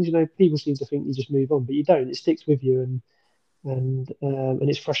those things. People seem to think you just move on, but you don't. It sticks with you, and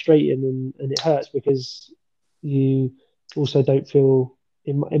it's frustrating and it hurts because you also don't feel,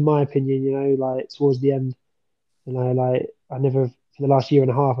 in my opinion, like towards the end, like I never for the last year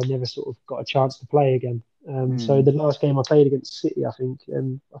and a half, I never sort of got a chance to play again. So mm, the last game I played against City, I think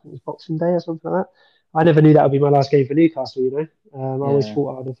it was Boxing Day or something like that. I never knew that would be my last game for Newcastle. I always yeah,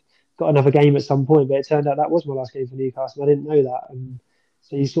 thought I'd have got another game at some point, but it turned out that was my last game for Newcastle. I didn't know that, and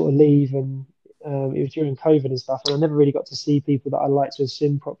so you sort of leave, and it was during COVID and stuff, and I never really got to see people that I liked to have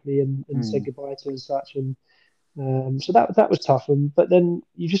seen properly and said mm, goodbye to and such, and so that was tough. But then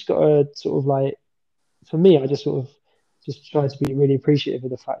you just got to sort of like, for me, I just sort of just tried to be really appreciative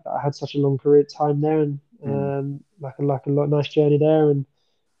of the fact that I had such a long career time there and mm, like a lot nice journey there, and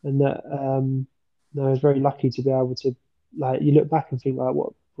that no, I was very lucky to be able to, like, you look back and think like what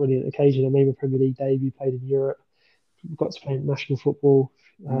a brilliant occasion. I made my Premier League debut, played in Europe, got to play national football,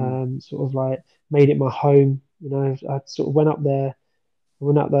 mm. sort of like made it my home. I sort of went up there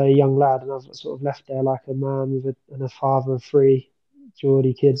a young lad, and I've sort of left there like a man and a father of three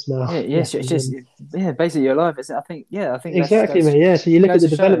Geordie kids now, Yeah, yes, bless it's them. just And yeah, basically your life. Isn't it? I think that's exactly, mate. Yeah. So you look at goes the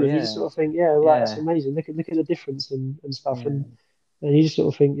to show. development, you just Yeah, sort of think, yeah, right, that's yeah, amazing. Look at the difference and stuff, yeah, and you just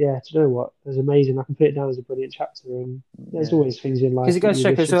sort of think, yeah, do you know what? That's amazing. I can put it down as a brilliant chapter, and there's yeah. always things in Because life it that goes to you show,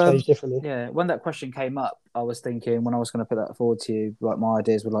 wish because had changed differently. yeah, when that question came up, I was thinking when I was going to put that forward to you, like my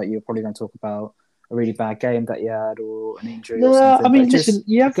ideas were like you're probably going to talk about a really bad game that you had or an injury or No, I something, but mean, it listen, just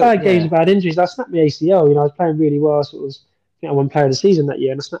you have got bad games, yeah, bad injuries. I snapped my ACL. I was playing really well. I think I won player of the season that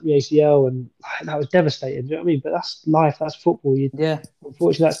year, and I snapped my ACL, and that was devastating. Do you know what I mean? But that's life. That's football. yeah,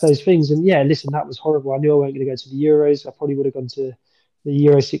 Unfortunately, that's those things. And yeah, listen, that was horrible. I knew I wasn't going to go to the Euros. I probably would have gone to the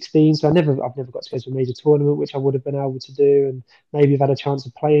Euro 16. So I've never got to go to a major tournament, which I would have been able to do, and maybe have had a chance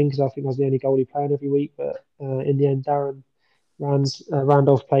of playing because I think I was the only goalie playing every week. But in the end,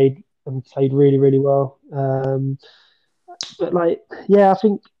 Randolph played really, really well. But like, yeah, I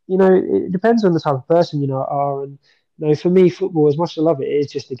think it depends on the type of person are, and for me, football, as much as I love it, it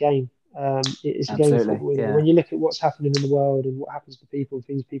is just a game. It's a game of absolutely, football. yeah, When you look at what's happening in the world and what happens to people,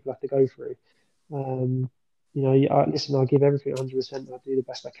 things people have to go through. Um, listen, I'll give everything 100%. I'll do the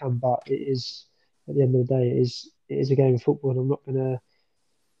best I can, but it is at the end of the day, it is a game of football, and I'm not gonna.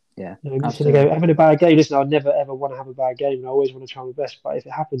 yeah, I'm just gonna go absolutely, having a bad game. Listen, I never ever want to have a bad game, and I always want to try my best. But if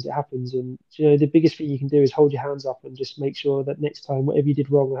it happens, it happens. And the biggest thing you can do is hold your hands up and just make sure that next time, whatever you did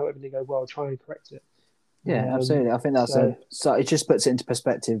wrong or however didn't go well, try and correct it. yeah, Um, absolutely. I think that's a so so it just puts it into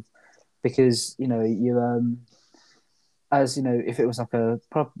perspective because you as if it was like a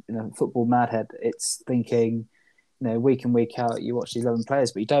football madhead, it's thinking week in week out you watch these 11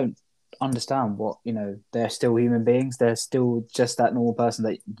 players, but you don't understand what they're still human beings. They're still just that normal person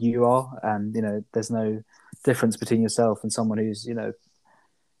that you are, and there's no difference between yourself and someone who's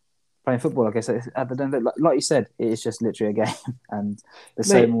playing football. Like I said, at the end, like you said, it is just literally a game, and there's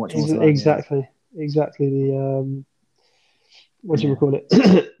so mate, much more to life. Yeah, exactly. exactly the what do you Yeah, call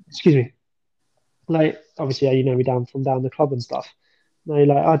it? Excuse me. Like obviously, yeah, you know me down the club and stuff. No,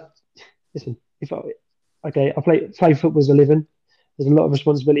 like I listen. If I okay, I play football as a living. There's a lot of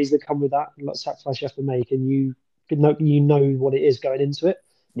responsibilities that come with that, a lot of sacrifice you have to make, and you know what it is going into it.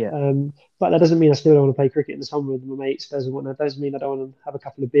 yeah, But that doesn't mean I still don't want to play cricket in the summer with my mates. Doesn't mean I don't want to have a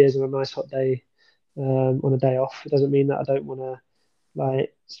couple of beers on a nice hot day on a day off. It doesn't mean that I don't want to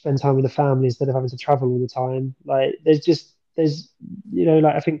like spend time with the family instead of having to travel all the time. Like there's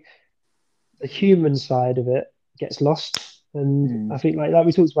like I think the human side of it gets lost. And I mm, think like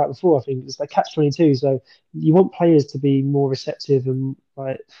we talked about before, I think it's like catch 22. So you want players to be more receptive and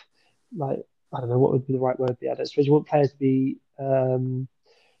like I don't know what would be the right word be. I don't suppose you want players to be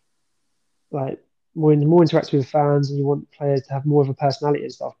like more interactive with fans, and you want players to have more of a personality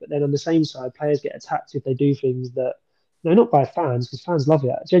and stuff. But then on the same side, players get attacked if they do things that no, not by fans, because fans love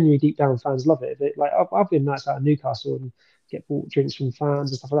it. Genuinely, deep down, fans love it. Like I've been nights out in Newcastle and get bought drinks from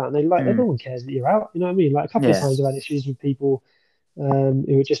fans and stuff like that, and no mm, one cares that you're out. You know what I mean? Like a couple of yeah, times I've had issues with people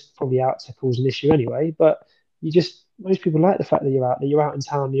who are just probably out to cause an issue anyway. But most people like the fact that you're out in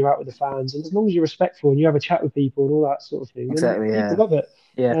town, you're out with the fans, and as long as you're respectful and you have a chat with people and all that sort of thing, then exactly. people Yeah, love it.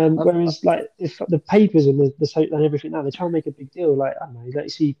 yeah, Whereas like if the papers and and everything now, they try and make a big deal. Like I don't know, like you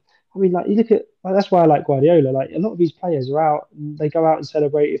see, I mean, like you look at like that's why I like Guardiola. Like a lot of these players are out and they go out and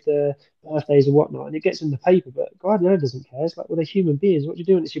celebrate if their birthdays and whatnot, and it gets in the paper. But Guardiola doesn't care. It's like, well, they're human beings. What do you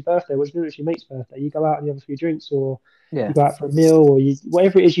do when it's your birthday? What do you do when it's your mate's birthday? You go out and you have a few drinks, or yeah, you go out for a meal, or you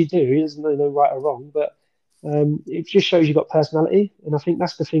whatever it is you do. There's no right or wrong, but it just shows you've got personality. And I think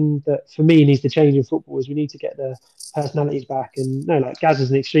that's the thing that for me needs to change in football is we need to get the personalities back. And no, like Gaz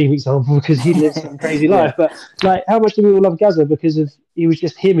is an extreme example because he lives some crazy yeah, life. But like, how much do we all love Gazza because of he was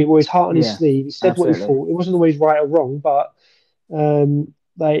just him. He wore his heart on his yeah, sleeve. He said what he absolutely. thought. It wasn't always right or wrong, but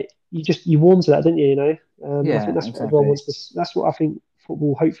like you warm to that, didn't you? You know, and I think Yeah, that's what everyone exactly. wants to. That's what I think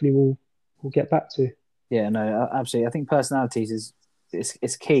football hopefully will get back to. Yeah, no, absolutely. I think personalities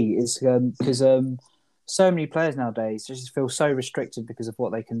is key. Is because so many players nowadays just feel so restricted because of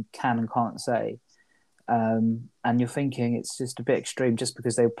what they can and can't say. And you're thinking it's just a bit extreme. Just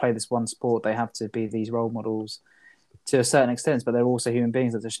because they play this one sport, they have to be these role models to a certain extent. But they're also human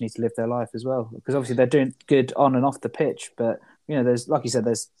beings that just need to live their life as well. Because obviously they're doing good on and off the pitch, but there's like you said,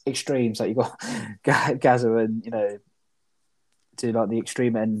 there's extremes. Like you got Gaza and to like the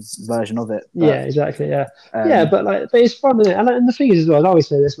extreme end version of it. Yeah, But exactly. Yeah, yeah, um, but it's fun, isn't it? And the thing is as well, I always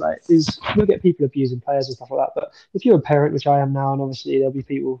say this, like, is you'll get people abusing players and stuff like that. But if you're a parent, which I am now, and obviously there'll be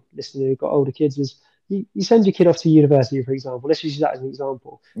people listening who've got older kids, is you send your kid off to university, for example. Let's use that as an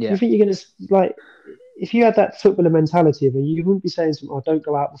example. Do you yeah, think you're gonna like if you had that footballer mentality of it, you wouldn't be saying to them, "Oh, don't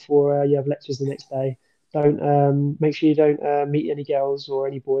go out before you have lectures the next day. Don't make sure you don't meet any girls or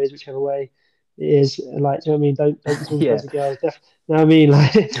any boys, whichever way." It is like, do you know what I mean? Don't be talking to yeah, loads of girls. Know what I mean?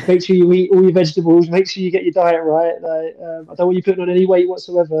 Like, make sure you eat all your vegetables. Make sure you get your diet right. Like, I don't want you putting on any weight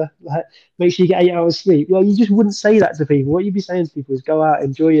whatsoever. Like, make sure you get 8 hours sleep. Like, you just wouldn't say that to people. What you'd be saying to people is go out,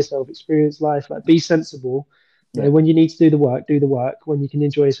 enjoy yourself, experience life. Like, be sensible. You yeah, know, when you need to do the work, do the work. When you can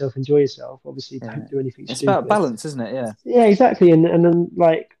enjoy yourself, enjoy yourself. Obviously, yeah. don't do anything It's about stupid. balance, isn't it? Yeah, Yeah, exactly. And then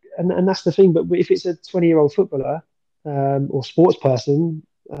like, and that's the thing. But if it's a 20-year-old footballer or sports person,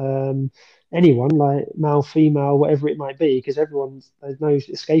 anyone like male, female, whatever it might be, because there's no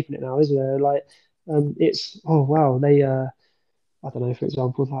escaping it now, is there? Like, it's oh wow, I don't know, for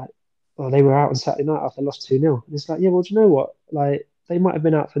example, like, oh, they were out on Saturday night after they lost 2-0. And it's like, yeah, well, do you know what? Like, they might have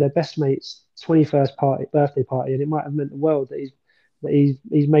been out for their best mate's 21st birthday party, and it might have meant the world that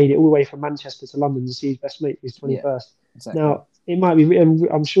he's made it all the way from Manchester to London to see his best mate for his yeah, 21st. exactly. Now, it might be,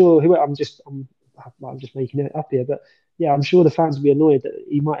 I'm sure, I'm just making it up here, but yeah, I'm sure the fans will be annoyed that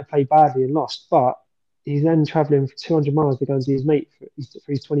he might have played badly and lost, but he's then travelling for 200 miles to go and see his mate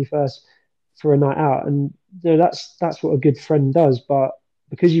for his 21st for a night out. And that's what a good friend does. But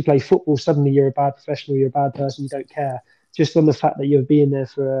because you play football, suddenly you're a bad professional, you're a bad person, you don't care. Just on the fact that you're being there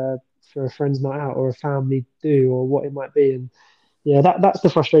for a friend's night out or a family do or what it might be. And yeah, that's the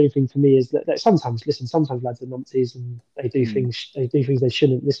frustrating thing for me is that sometimes lads are numpties and Mm. they do things they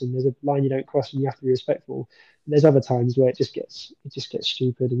shouldn't. Listen, there's a line you don't cross and you have to be respectful. And there's other times where it just gets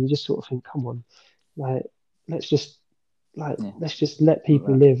stupid and you just sort of think, come on, like let's just Yeah, let's just let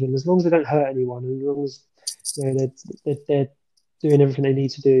people Well, live, and as long as they don't hurt anyone, and as long as they're doing everything they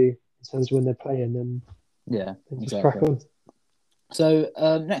need to do in terms of when they're playing, yeah, then just crack exactly. on. So,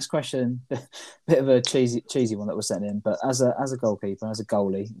 next question, bit of a cheesy one that was sent in, but as a goalkeeper, as a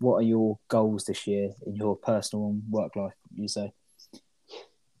goalie, what are your goals this year in your personal and work life? You say,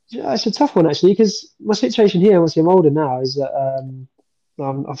 Yeah, it's a tough one actually because my situation here, obviously I'm older now, is that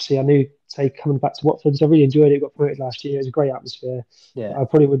obviously I knew, say, coming back to Watford, so I really enjoyed it. Got promoted last year. It was a great atmosphere. Yeah. I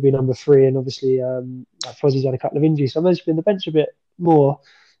probably would be number three, and obviously like Fozzie's had a couple of injuries, so I've managed to be on the bench a bit more.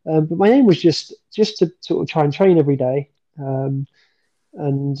 But my aim was just to sort of try and train every day,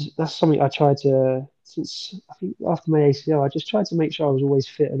 and that's something I tried to since I think after my ACL. I just tried to make sure I was always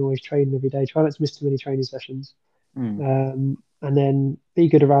fit and always training every day. Try not to miss too many training sessions, Mm. and then be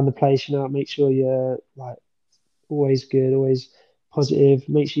good around the place. Make sure you're like always good, always positive.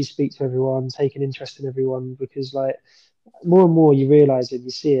 Make sure you speak to everyone, take an interest in everyone, because like more and more you realize it, you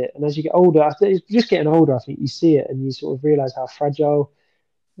see it, and as you get older, I think just getting older, I think you see it and you sort of realize how fragile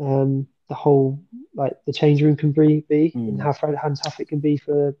the whole like the change room can be and Mm. how tough it can be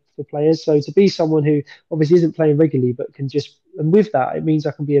for players. So to be someone who obviously isn't playing regularly but can just and with that it means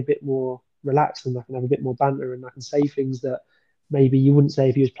I can be a bit more relaxed and I can have a bit more banter and I can say things that maybe you wouldn't say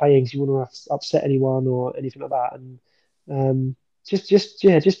if you was playing because you wouldn't want to upset anyone or anything like that. And just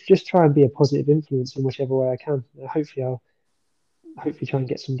try and be a positive influence in whichever way I can. Hopefully try and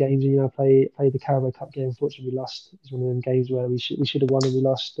get some games. Play the Carabao Cup game. Unfortunately, we lost. It's one of them games where we should have won and we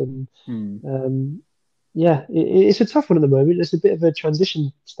lost. And Mm. it's a tough one at the moment. It's a bit of a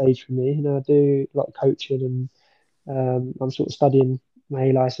transition stage for me. I do a lot of coaching and I'm sort of studying my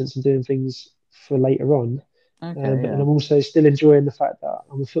A license and doing things for later on. Okay. But then Yeah. I'm also still enjoying the fact that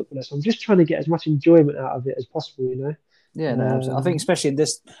I'm a footballer. So I'm just trying to get as much enjoyment out of it as possible. Yeah, no, absolutely. I think Um, especially in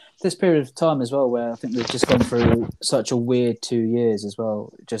this period of time as well, where I think we've just gone through such a weird 2 years as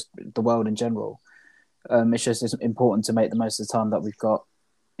well, just the world in general. It's important to make the most of the time that we've got,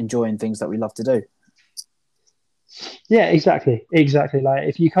 enjoying things that we love to do. yeah, exactly. Like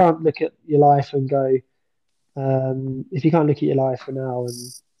if you can't look at your life and go, if you can't look at your life for now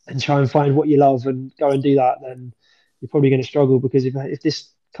and try and find what you love and go and do that, then you're probably going to struggle because if this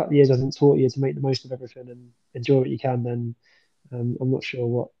couple of years hasn't taught you to make the most of everything and enjoy what you can, then I'm not sure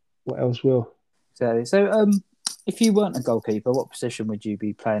what else will. Exactly. So, if you weren't a goalkeeper, what position would you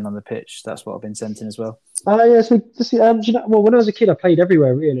be playing on the pitch? That's what I've been sent in as well. Yeah, so well, when I was a kid, I played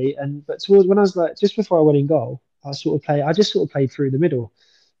everywhere really, and but towards when I was like just before I went in goal, I just sort of played through the middle,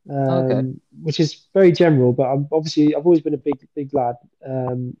 Okay. which is very general. But I've always been a big lad.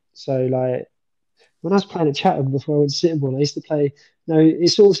 So like when I was playing at Chatham before I went to Sittingbourne, I used to play. No, it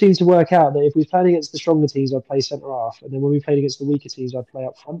sort of seemed to work out that if we was playing against the stronger teams, I'd play centre half, and then when we played against the weaker teams, I'd play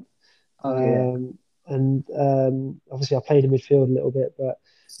up front. Okay. Yeah. And obviously, I played in midfield a little bit, but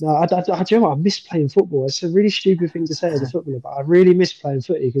no, do you know what? I miss playing football. It's a really stupid thing to say as a footballer, but I really miss playing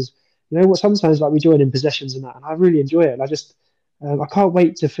footy because you know what? Sometimes like we join in possessions and that, and I really enjoy it. And I can't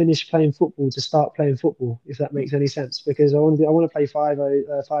wait to finish playing football to start playing football, if that makes any sense. Because I want to play five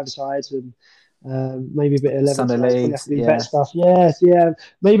sides and maybe a bit of 11 Sunday sides. Probably have leagues. to be vet Yeah. stuff. Yes, yeah.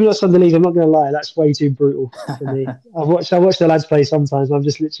 Maybe not Sunday league. I'm not going to lie. That's way too brutal for me. I watch the lads play sometimes, and I'm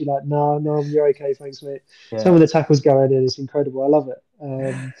just literally like, no, you're okay, thanks, mate. Some Yeah. of the tackles going in, it's incredible. I love it.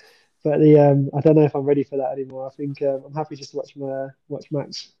 But I don't know if I'm ready for that anymore. I think I'm happy just to watch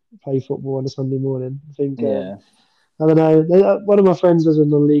Max play football on a Sunday morning. I think Yeah. I don't know. One of my friends was in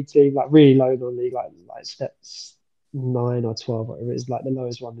the league team, like really low non-league, like steps 9 or 12, whatever it is, like the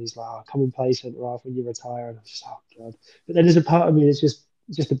lowest one. He's like, oh, come and play centre half when you retire, and I'm just, oh god. But then there's a part of me that's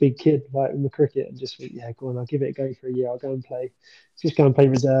just a big kid, like in the cricket, and just think, yeah, go on, I'll give it a go for a year. I'll go and play, just go and play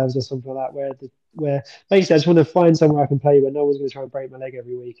reserves or something like that. Where basically I just want to find somewhere I can play where no one's going to try and break my leg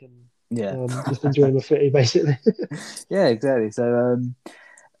every week, and Yeah. just enjoy my footy basically. Yeah. Exactly.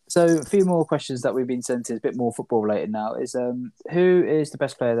 So a few more questions that we've been sent is a bit more football related now. Is who is the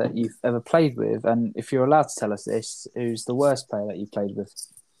best player that you've ever played with, and if you're allowed to tell us this, who's the worst player that you've played with?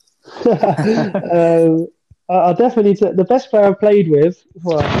 um, I'll definitely the best player I've played with.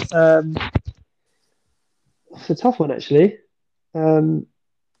 Well, it's a tough one actually. Um,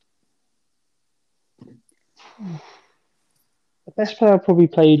 the best player I've probably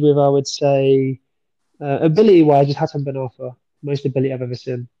played with, I would say, ability wise, is Hassan Ben Arfa. Most ability I've ever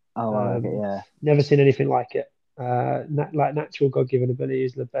seen. Oh, wow, okay, Um, yeah. Never seen anything like it. Like natural God given ability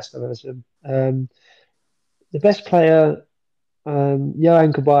is the best I've ever seen. The best player,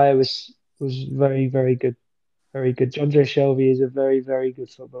 Johan Kabaya was very good, very good. Andre Shelby is a very good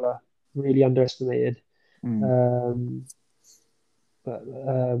footballer, really underestimated. Mm. Um, but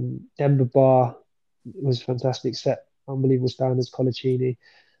Demba Ba was fantastic. Set unbelievable standards. Colaccini.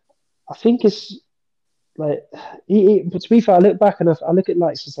 I think it's like but to be fair, I look back and I look at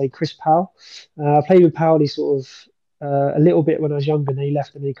like to say Chris Powell. I played with Powell. He sort of a little bit when I was younger, and then he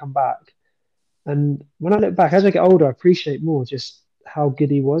left and then he come back. And when I look back, as I get older, I appreciate more just how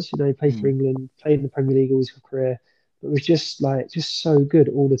good he was. He played for Mm. England, played in the Premier League all his career, but was just so good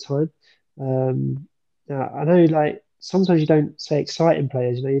all the time. Now I know like sometimes you don't say exciting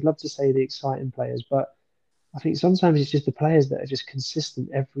players. You know, you'd love to say the exciting players, but I think sometimes it's just the players that are just consistent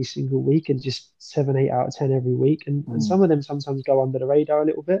every single week and just 7, 8 out of 10 every week. And some of them sometimes go under the radar a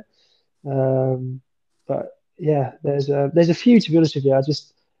little bit. But yeah, there's a few, to be honest with you. I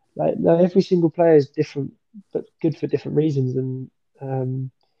just like every single player is different, but good for different reasons.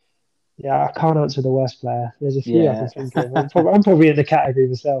 And yeah, I can't answer the worst player. There's a few I can Yeah. think of. I'm probably in the category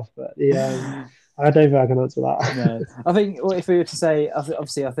myself, but I don't think I can answer that. No, I think if we were to say,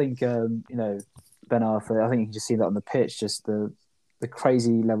 obviously, I think Ben Arthur. I think you can just see that on the pitch, just the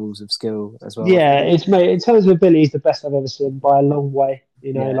crazy levels of skill as well. Yeah, it's mate. In terms of ability, he's the best I've ever seen by a long way.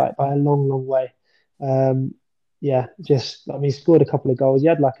 You know, Yeah. like by a long, long way. Yeah, just I mean, he scored a couple of goals. He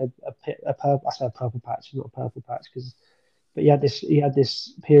had like a purple. I say a purple patch, not a purple patch, but he had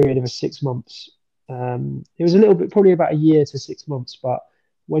this period of 6 months. It was a little bit, probably about a year to 6 months, but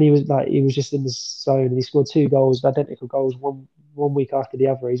when he was just in the zone and he scored 2 goals, identical goals, one week after the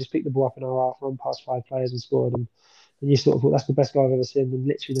other. He just picked the ball up in our half, run past 5 players and scored. And you sort of thought that's the best guy I've ever seen. And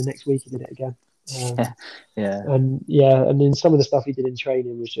literally the next week he did it again. Yeah. And then some of the stuff he did in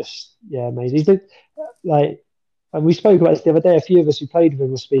training was just amazing. He did and we spoke about this the other day. A few of us who played with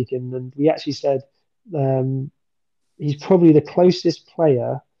him were speaking, and we actually said he's probably the closest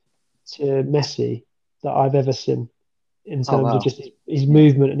player to Messi that I've ever seen in terms of just his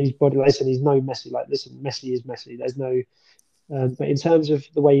movement and his body. Listen, he's no Messi. Like, listen, Messi is Messi. There's no. But in terms of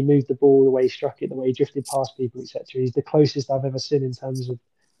the way he moved the ball, the way he struck it, the way he drifted past people, etc., he's the closest I've ever seen in terms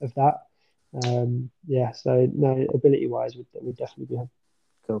of that. So no, ability-wise, would definitely be him.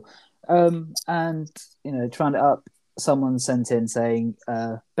 Cool. And to round it up, someone sent in saying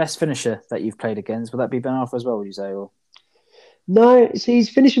best finisher that you've played against. Would that be Ben Arthur as well? Would you say? Or no? See, his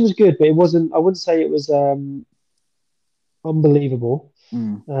finishing was good, but it wasn't. I wouldn't say it was unbelievable.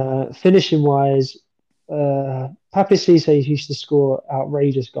 Finishing wise, Papiss Cisse used to score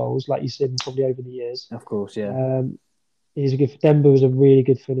outrageous goals, like you've seen probably over the years. Of course, yeah. He's a good. Demba was a really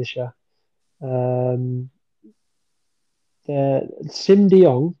good finisher. Sim de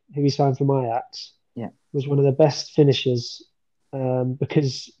Jong, who he signed from Ajax, was one of the best finishers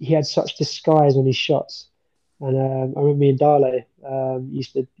because he had such disguise on his shots. And I remember me and Dale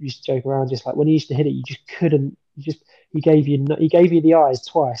used to joke around, just like when he used to hit it, you just couldn't. He gave you the eyes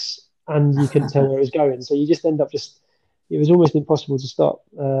twice, and you couldn't tell where it was going. So you just end up it was almost impossible to stop.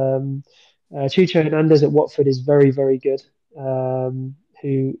 Chucho Hernandez at Watford is very, very good.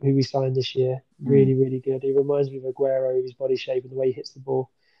 Who we signed this year, really, really good. He reminds me of Aguero, his body shape and the way he hits the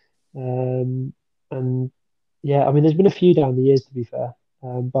ball. And yeah, I mean, there's been a few down the years, to be fair,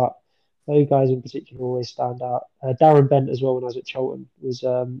 but those guys in particular always stand out. Darren Bent as well, when I was at Charlton, was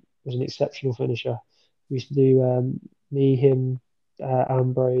an exceptional finisher. We used to do me, him,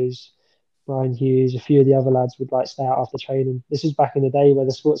 Ambrose, Brian Hughes, a few of the other lads would like stay out after training. This is back in the day where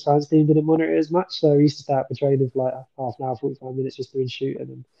the sports science team didn't monitor it as much, so we used to stay out for training for like half an hour, 45 minutes just doing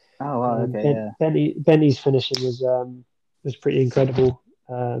shooting. And Benny's finishing was pretty incredible.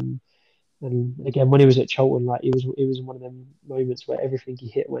 And again, when he was at Charlton, like it was in one of them moments where everything he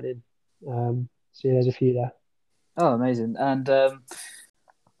hit went in. So yeah, there's a few there. Oh, amazing! And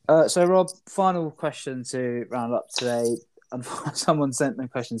so Rob, final question to round up today. And someone sent me a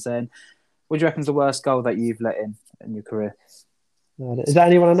question saying, what do you reckon is the worst goal that you've let in your career? Is that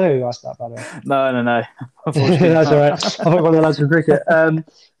anyone I know who asked that, by the way? No. That's all right. I thought one of the lads from cricket.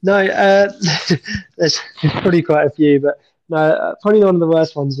 There's probably quite a few, but no, probably one of the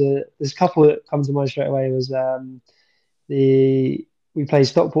worst ones. There's a couple that come to mind straight away. Was we played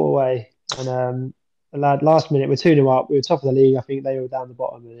Stockport away, and a lad last minute we're 2-0 up. We were top of the league. I think they were down the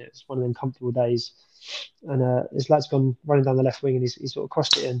bottom, and it was one of them comfortable days. And this lad's gone running down the left wing, and he's sort of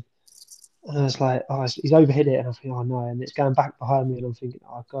crossed it in. And I was like, he's overhit it. And I'm thinking, oh no. And it's going back behind me. And I'm thinking,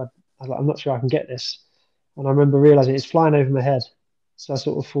 oh God. I was like, I'm not sure I can get this. And I remember realizing it's flying over my head. So I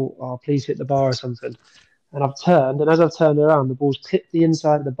sort of thought, oh, please hit the bar or something. And I've turned. And as I've turned around, the ball's clipped the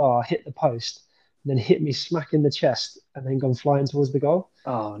inside of the bar, hit the post, and then hit me smack in the chest, and then gone flying towards the goal.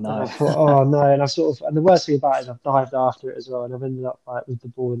 Oh no. And I thought, oh no. And and the worst thing about it is I've dived after it as well. And I've ended up like with the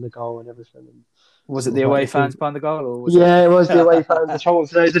ball in the goal and everything. And was it the away fans behind the goal? Or was it was the away fans.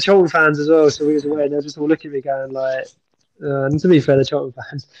 The Charlton fans as well. So we was away, and they're just all looking at me going like. And to be fair, the Charlton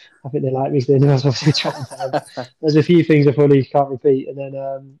fans, I think they like me. So they know I was obviously a Charlton fan. There's a few things I probably can't repeat. And then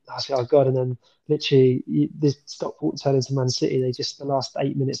I said, oh God. And then literally, this Stockport turned into Man City. They just, the last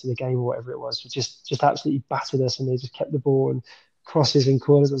 8 minutes of the game or whatever it was, just absolutely battered us. And they just kept the ball and crosses and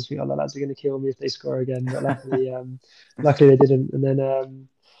corners. I was thinking, oh, the lads are going to kill me if they score again. But luckily they didn't. And then,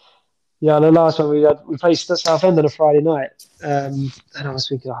 the last one we played Southend on a Friday night. And I was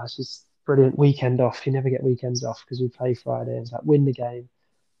thinking, this is brilliant weekend off. You never get weekends off because we play Friday. It's like win the game,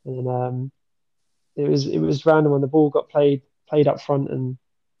 and then it was random when the ball got played up front, and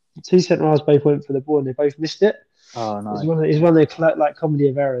the two centre halves both went for the ball and they both missed it. Oh, It's no. one of the like comedy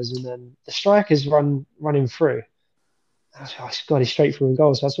of errors, and then the strikers running through. I was like, oh, God, he's straight through and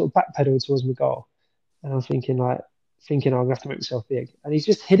goal. So I sort of backpedaled towards my goal, and I'm thinking I'm gonna have to make myself big, and he's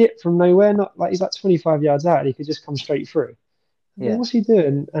just hit it from nowhere. Not like he's like 25 yards out, and he could just come straight through. I mean, Yeah. what's he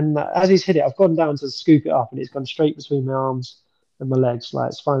doing? And as he's hit it, I've gone down to scoop it up, and it's gone straight between my arms and my legs. Like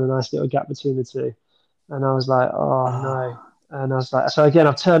it's finding a nice little gap between the two. And I was like, oh no. Oh, And I was like, so again,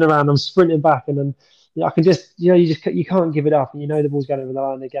 I've turned around, I'm sprinting back, and then I can just, you can't give it up, and the ball's going over the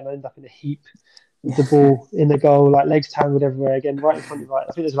line again. I end up in a heap with the yeah. ball in the goal, like legs tangled everywhere again, right in front of like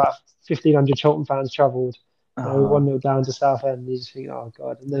I think there's about 1,500 Cheltenham fans travelled. 1-0 Oh, down to Southend. You just think, oh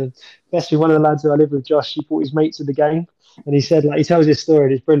God. And then, especially one of the lads who I live with, Josh, he brought his mate to the game, and he said, like, he tells this story,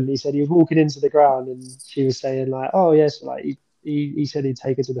 and it's brilliant. He said he was walking into the ground, and she was saying, like, oh yes, like he said he'd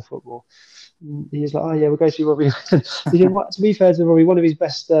take her to the football. He was like, oh yeah, we'll go see Robbie. He said, to be fair to Robbie, one of his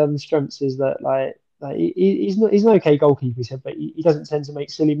best strengths is that he's an okay goalkeeper. He said, but he doesn't tend to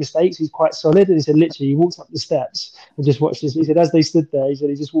make silly mistakes. He's quite solid. And he said, literally, he walked up the steps and just watched this. He said, as they stood there, he said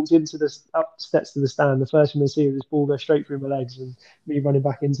he just walked into the up steps to the stand. The first thing they see was this ball go straight through my legs and me running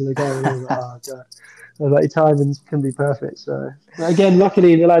back into the goal. And I was like, oh God. I was like, timing can be perfect. So again,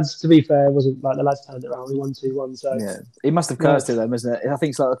 luckily the lads, to be fair, it wasn't like the lads turned it around. We won 2-1. So yeah. He must have no, cursed it though, isn't it? I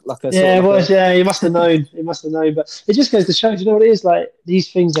think it's like a yeah, sort it of like was. a Yeah, he must have known. He must have known. But it just goes to show, do you know what it is? Like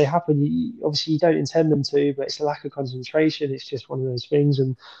these things, they happen. Obviously, you don't intend them to, but it's a lack of concentration. It's just one of those things.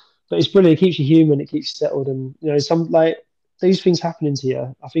 But it's brilliant. It keeps you human. It keeps you settled. And some like these things happening to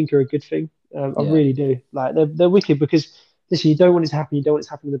you, I think are a good thing. I yeah. really do. Like they're wicked because listen, you don't want it to happen. You don't want it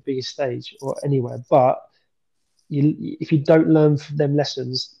to happen on the biggest stage or anywhere. But if you don't learn from them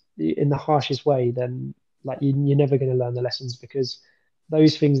lessons in the harshest way, then like you're never going to learn the lessons because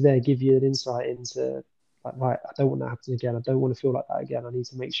those things there give you an insight into like, right, I don't want that to happen again. I don't want to feel like that again. I need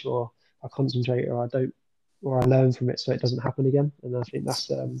to make sure I concentrate or I learn from it so it doesn't happen again. And I think that's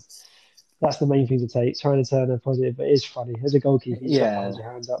the main thing to take. Trying to turn a positive, but it is funny as a goalkeeper. You just have to Yeah. hold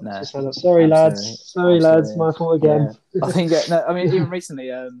your hands up. No. Just stand up. Sorry, Absolutely. lads. Sorry, lads. Absolutely. My fault again. Yeah. I think no, I mean even recently,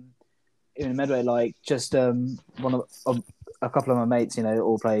 even in Medway, like just one of a couple of my mates,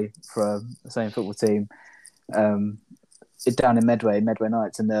 all play for the same football team. Um, down in Medway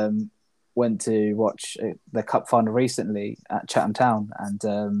Knights, and went to watch the cup final recently at Chatham Town,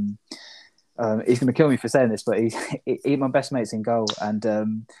 and he's going to kill me for saying this, but he my best mate's in goal, and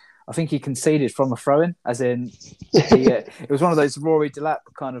I think he conceded from a throw-in, as in it was one of those Rory Delap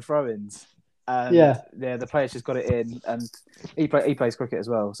kind of throw-ins, and Yeah. the players just got it in, and he plays cricket as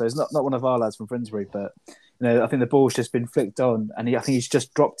well, so it's not one of our lads from Finsbury, but I think the ball's just been flicked on, and I think he's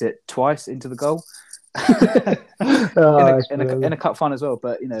just dropped it twice into the goal. Oh, in a cup final as well,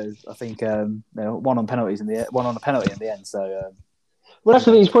 but I think one on penalties one on a penalty in the end. So well, that's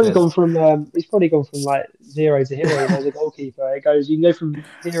the thing. He's probably cheers. gone from like zero to hero. As a goalkeeper, you can go from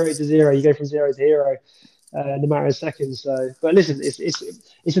hero to zero. You go from zero to hero in a matter of seconds. So, but listen,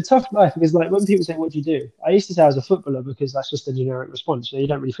 it's a tough life because like when people say, "What do you do?" I used to say I was a footballer because that's just a generic response. You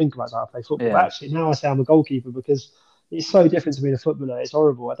don't really think about how I play football. But Yeah, actually, now I say I'm a goalkeeper because it's so different to being a footballer. It's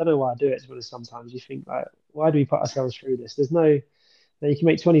horrible. I don't know why I do it. But sometimes you think like, why do we put ourselves through this? There's no. You can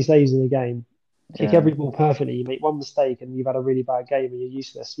make 20 saves in a game, kick yeah, every ball perfectly. You make one mistake and you've had a really bad game and you're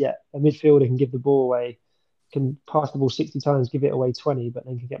useless. Yet a midfielder can give the ball away, can pass the ball 60 times, give it away 20, but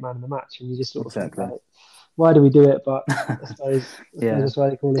then can get man of the match. And you just sort of think, exactly. like, why do we do it? But I suppose Yeah, that's why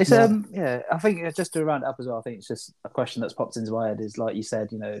they call it it's mad. yeah. I think just to round it up as well. I think it's just a question that's popped into my head is like you said,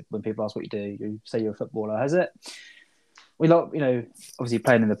 when people ask what you do, you say you're a footballer. Has it? We like, obviously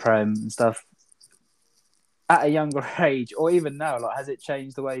playing in the Prem and stuff. At a younger age, or even now, like, has it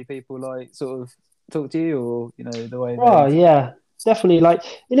changed the way people like sort of talk to you, or the way Oh they? yeah, definitely. Like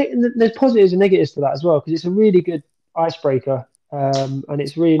there's positives and negatives to that as well because it's a really good icebreaker, and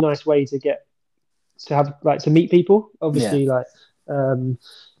it's a really nice way to have like to meet people. Yeah, Obviously, um,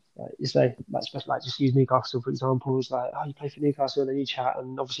 you say like especially like just use Newcastle for example. It's like oh you play for Newcastle and then you chat,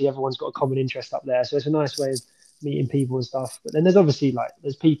 and obviously everyone's got a common interest up there, so it's a nice way of meeting people and stuff. But then there's obviously like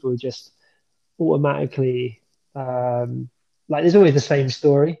there's people who just automatically like there's always the same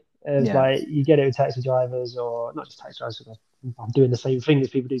story as yeah, like you get it with taxi drivers or not just taxi drivers. I'm doing the same thing as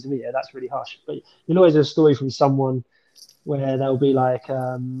people do to me. Yeah, that's really harsh. But you'll always have a story from someone where they'll be like,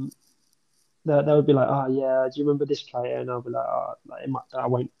 they'll be like, oh yeah, do you remember this player? And I'll be like, oh, like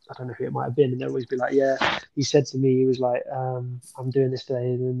I don't know who it might have been. And they'll always be like, yeah, he said to me, he was like, I'm doing this today.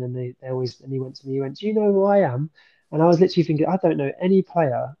 And then and he went to me, he went, do you know who I am? And I was literally thinking, I don't know any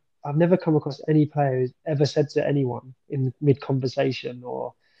player I've never come across any player who's ever said to anyone in mid conversation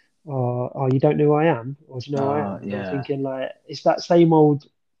or oh, you don't know who I am, or do you know who I am? And I'm Yeah, thinking like it's that same old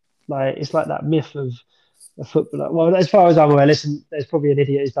like it's like that myth of a footballer. Well, as far as I'm aware, listen, there's probably an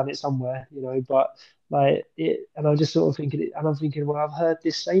idiot who's done it somewhere, you know, but like it, and I'm just sort of thinking, and I'm thinking, well, I've heard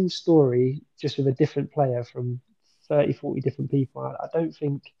this same story just with a different player from 30, 40 different people. I don't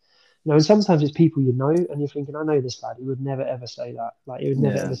think, you know, and sometimes it's people you know, and you're thinking, I know this lad, he would never ever say that. Like, he would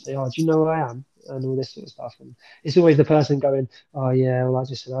never yeah, ever say, oh, do you know who I am? And all this sort of stuff. And it's always the person going, oh, yeah, well, I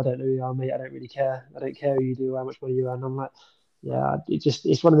just said, I don't know who you are, mate. I don't really care. I don't care who you do, how much money you earn. I'm like, yeah,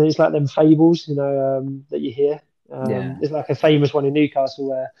 it's one of those like them fables, you know, that you hear. yeah. There's like a famous one in Newcastle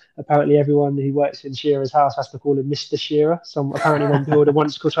where apparently everyone who works in Shearer's house has to call him Mr. Shearer. Some apparently one builder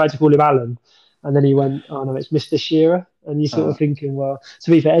once tried to call him Alan, and then he went, "Oh no, it's Mr. Shearer." And you're sort Uh, of thinking, well,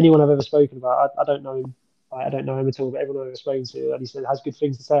 to be fair, anyone I've ever spoken about, I don't know him. I don't know him at all, but everyone I've ever spoken to, and he said has good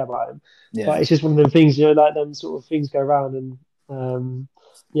things to say about him. But yeah, it's just one of them things, you know, like them sort of things go around, and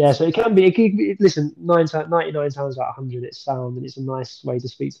yeah, so it can be. It can be listen, 99 times out of 100, it's sound and it's a nice way to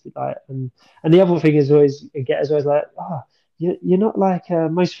speak to the like. And the other thing is always you get is always like, oh, you're not like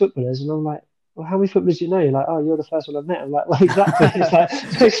most footballers, and I'm like, well, how many footballers do you know? You're like, oh, you're the first one I've met. I'm like, well, exactly.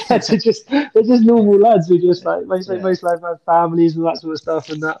 It's like they're just normal lads who just like yeah, most lads have families and that sort of stuff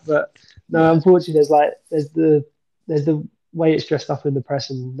and that. But no, yeah. unfortunately, there's the way it's dressed up in the press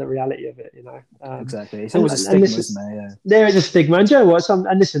and the reality of it, you know. Exactly. It's And always a and stigma, this isn't is there? there is a stigma. And Joe, what?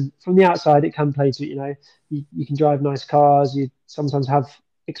 And listen, from the outside, it can play to it. You know, you can drive nice cars. You sometimes have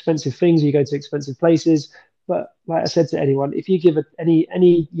expensive things. You go to expensive places. But like I said to anyone, if you give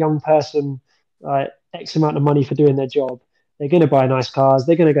any young person like X amount of money for doing their job, they're going to buy nice cars.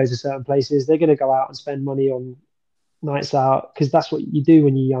 They're going to go to certain places. They're going to go out and spend money on nights out because that's what you do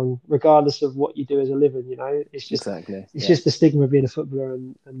when you're young, regardless of what you do as a living. You know, Exactly. it's Yeah, just the stigma of being a footballer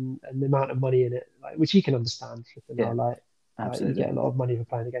and the amount of money in it, like which you can understand. You know, yeah, like you get absolutely. a lot of money for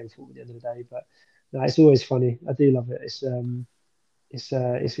playing a game of football at the end of the day, but no, it's always funny. I do love it. It's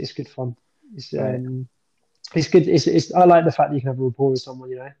good fun. It's Right. um it's good. It's I like the fact that you can have a rapport with someone.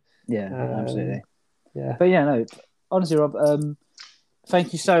 You know, Yeah, um, absolutely. yeah. But yeah, no, honestly, Rob,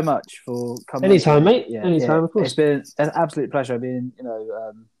 thank you so much for coming on Anytime, today. mate. Yeah, Anytime, of it's course. been an absolute pleasure being,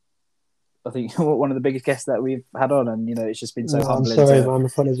 I think one of the biggest guests that we've had on, and it's just been so No, I'm humbling sorry, to. man.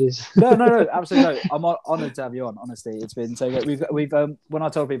 Apologies. No, no, no, absolutely no. I'm honoured to have you on. Honestly, it's been so good. We've when I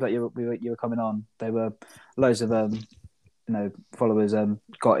told people that you were coming on, they were loads of followers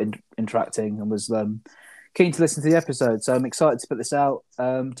interacting and was keen to listen to the episode. So I'm excited to put this out.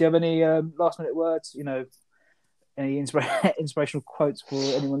 Do you have any last minute words? Any inspirational quotes for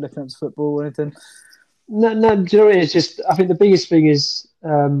anyone looking up to football or anything? No, no. Do you know what it is? Just I think the biggest thing is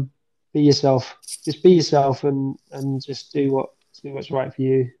be yourself. Just be yourself and just do what's right for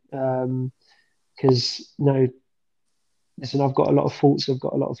you. Because no, listen, I've got a lot of faults. I've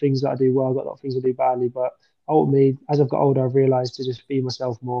got a lot of things that I do well. I've got a lot of things I do badly. But ultimately, as I've got older, I've realised to just be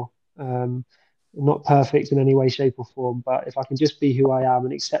myself more. I'm not perfect in any way, shape, or form. But if I can just be who I am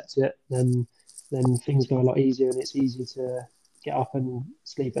and accept it, then things go a lot easier, and it's easier to get up and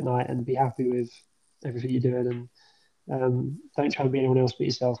sleep at night and be happy with everything you're doing. And don't try and be anyone else but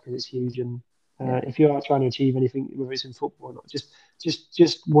yourself because it's huge. And Yeah, if you are trying to achieve anything, whether it's in football or not,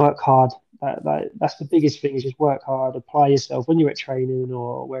 just work hard. That's the biggest thing is just work hard, apply yourself when you're at training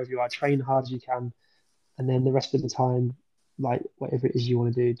or wherever you are, train hard as you can, and then the rest of the time, like whatever it is you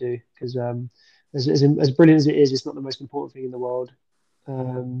want to do. Because as brilliant as it is, it's not the most important thing in the world.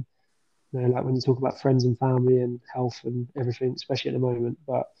 Um, like when you talk about friends and family and health and everything, especially at the moment.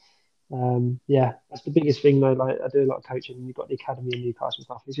 But yeah, that's the biggest thing though. Like I do a lot of coaching, and you've got the academy in Newcastle and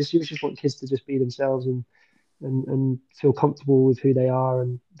stuff. It's just you just want kids to just be themselves and feel comfortable with who they are.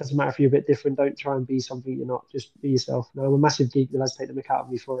 And it doesn't matter if you're a bit different. Don't try and be something you're not. Just be yourself. No, I'm a massive geek. The lads take the mick out of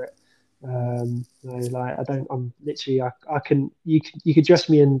me for it. Like I don't. I'm literally. I can. You could dress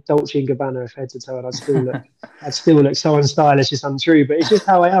me in Dolce and Gabbana if head to toe, and I'd still look so unstylish. It's untrue, but it's just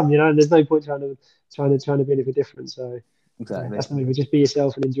how I am, And there's no point trying to be anything different. So yeah, exactly. that's the movie. Just be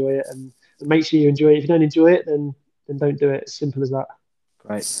yourself and enjoy it, and make sure you enjoy it. If you don't enjoy it, then don't do it. It's simple as that.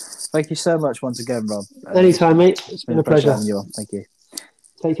 Great. Thank you so much once again, Rob. Anytime, mate. It's been Been a a pleasure pleasure. having you on. Thank you.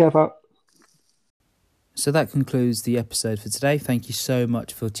 Take care, pal. So that concludes the episode for today. Thank you so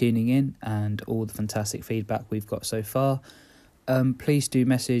much for tuning in and all the fantastic feedback we've got so far. Please do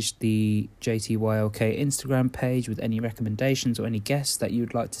message the JTYLK Instagram page with any recommendations or any guests that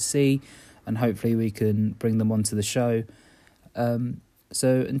you'd like to see, and hopefully we can bring them onto the show.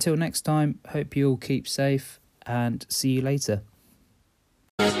 So until next time, hope you all keep safe and see you later.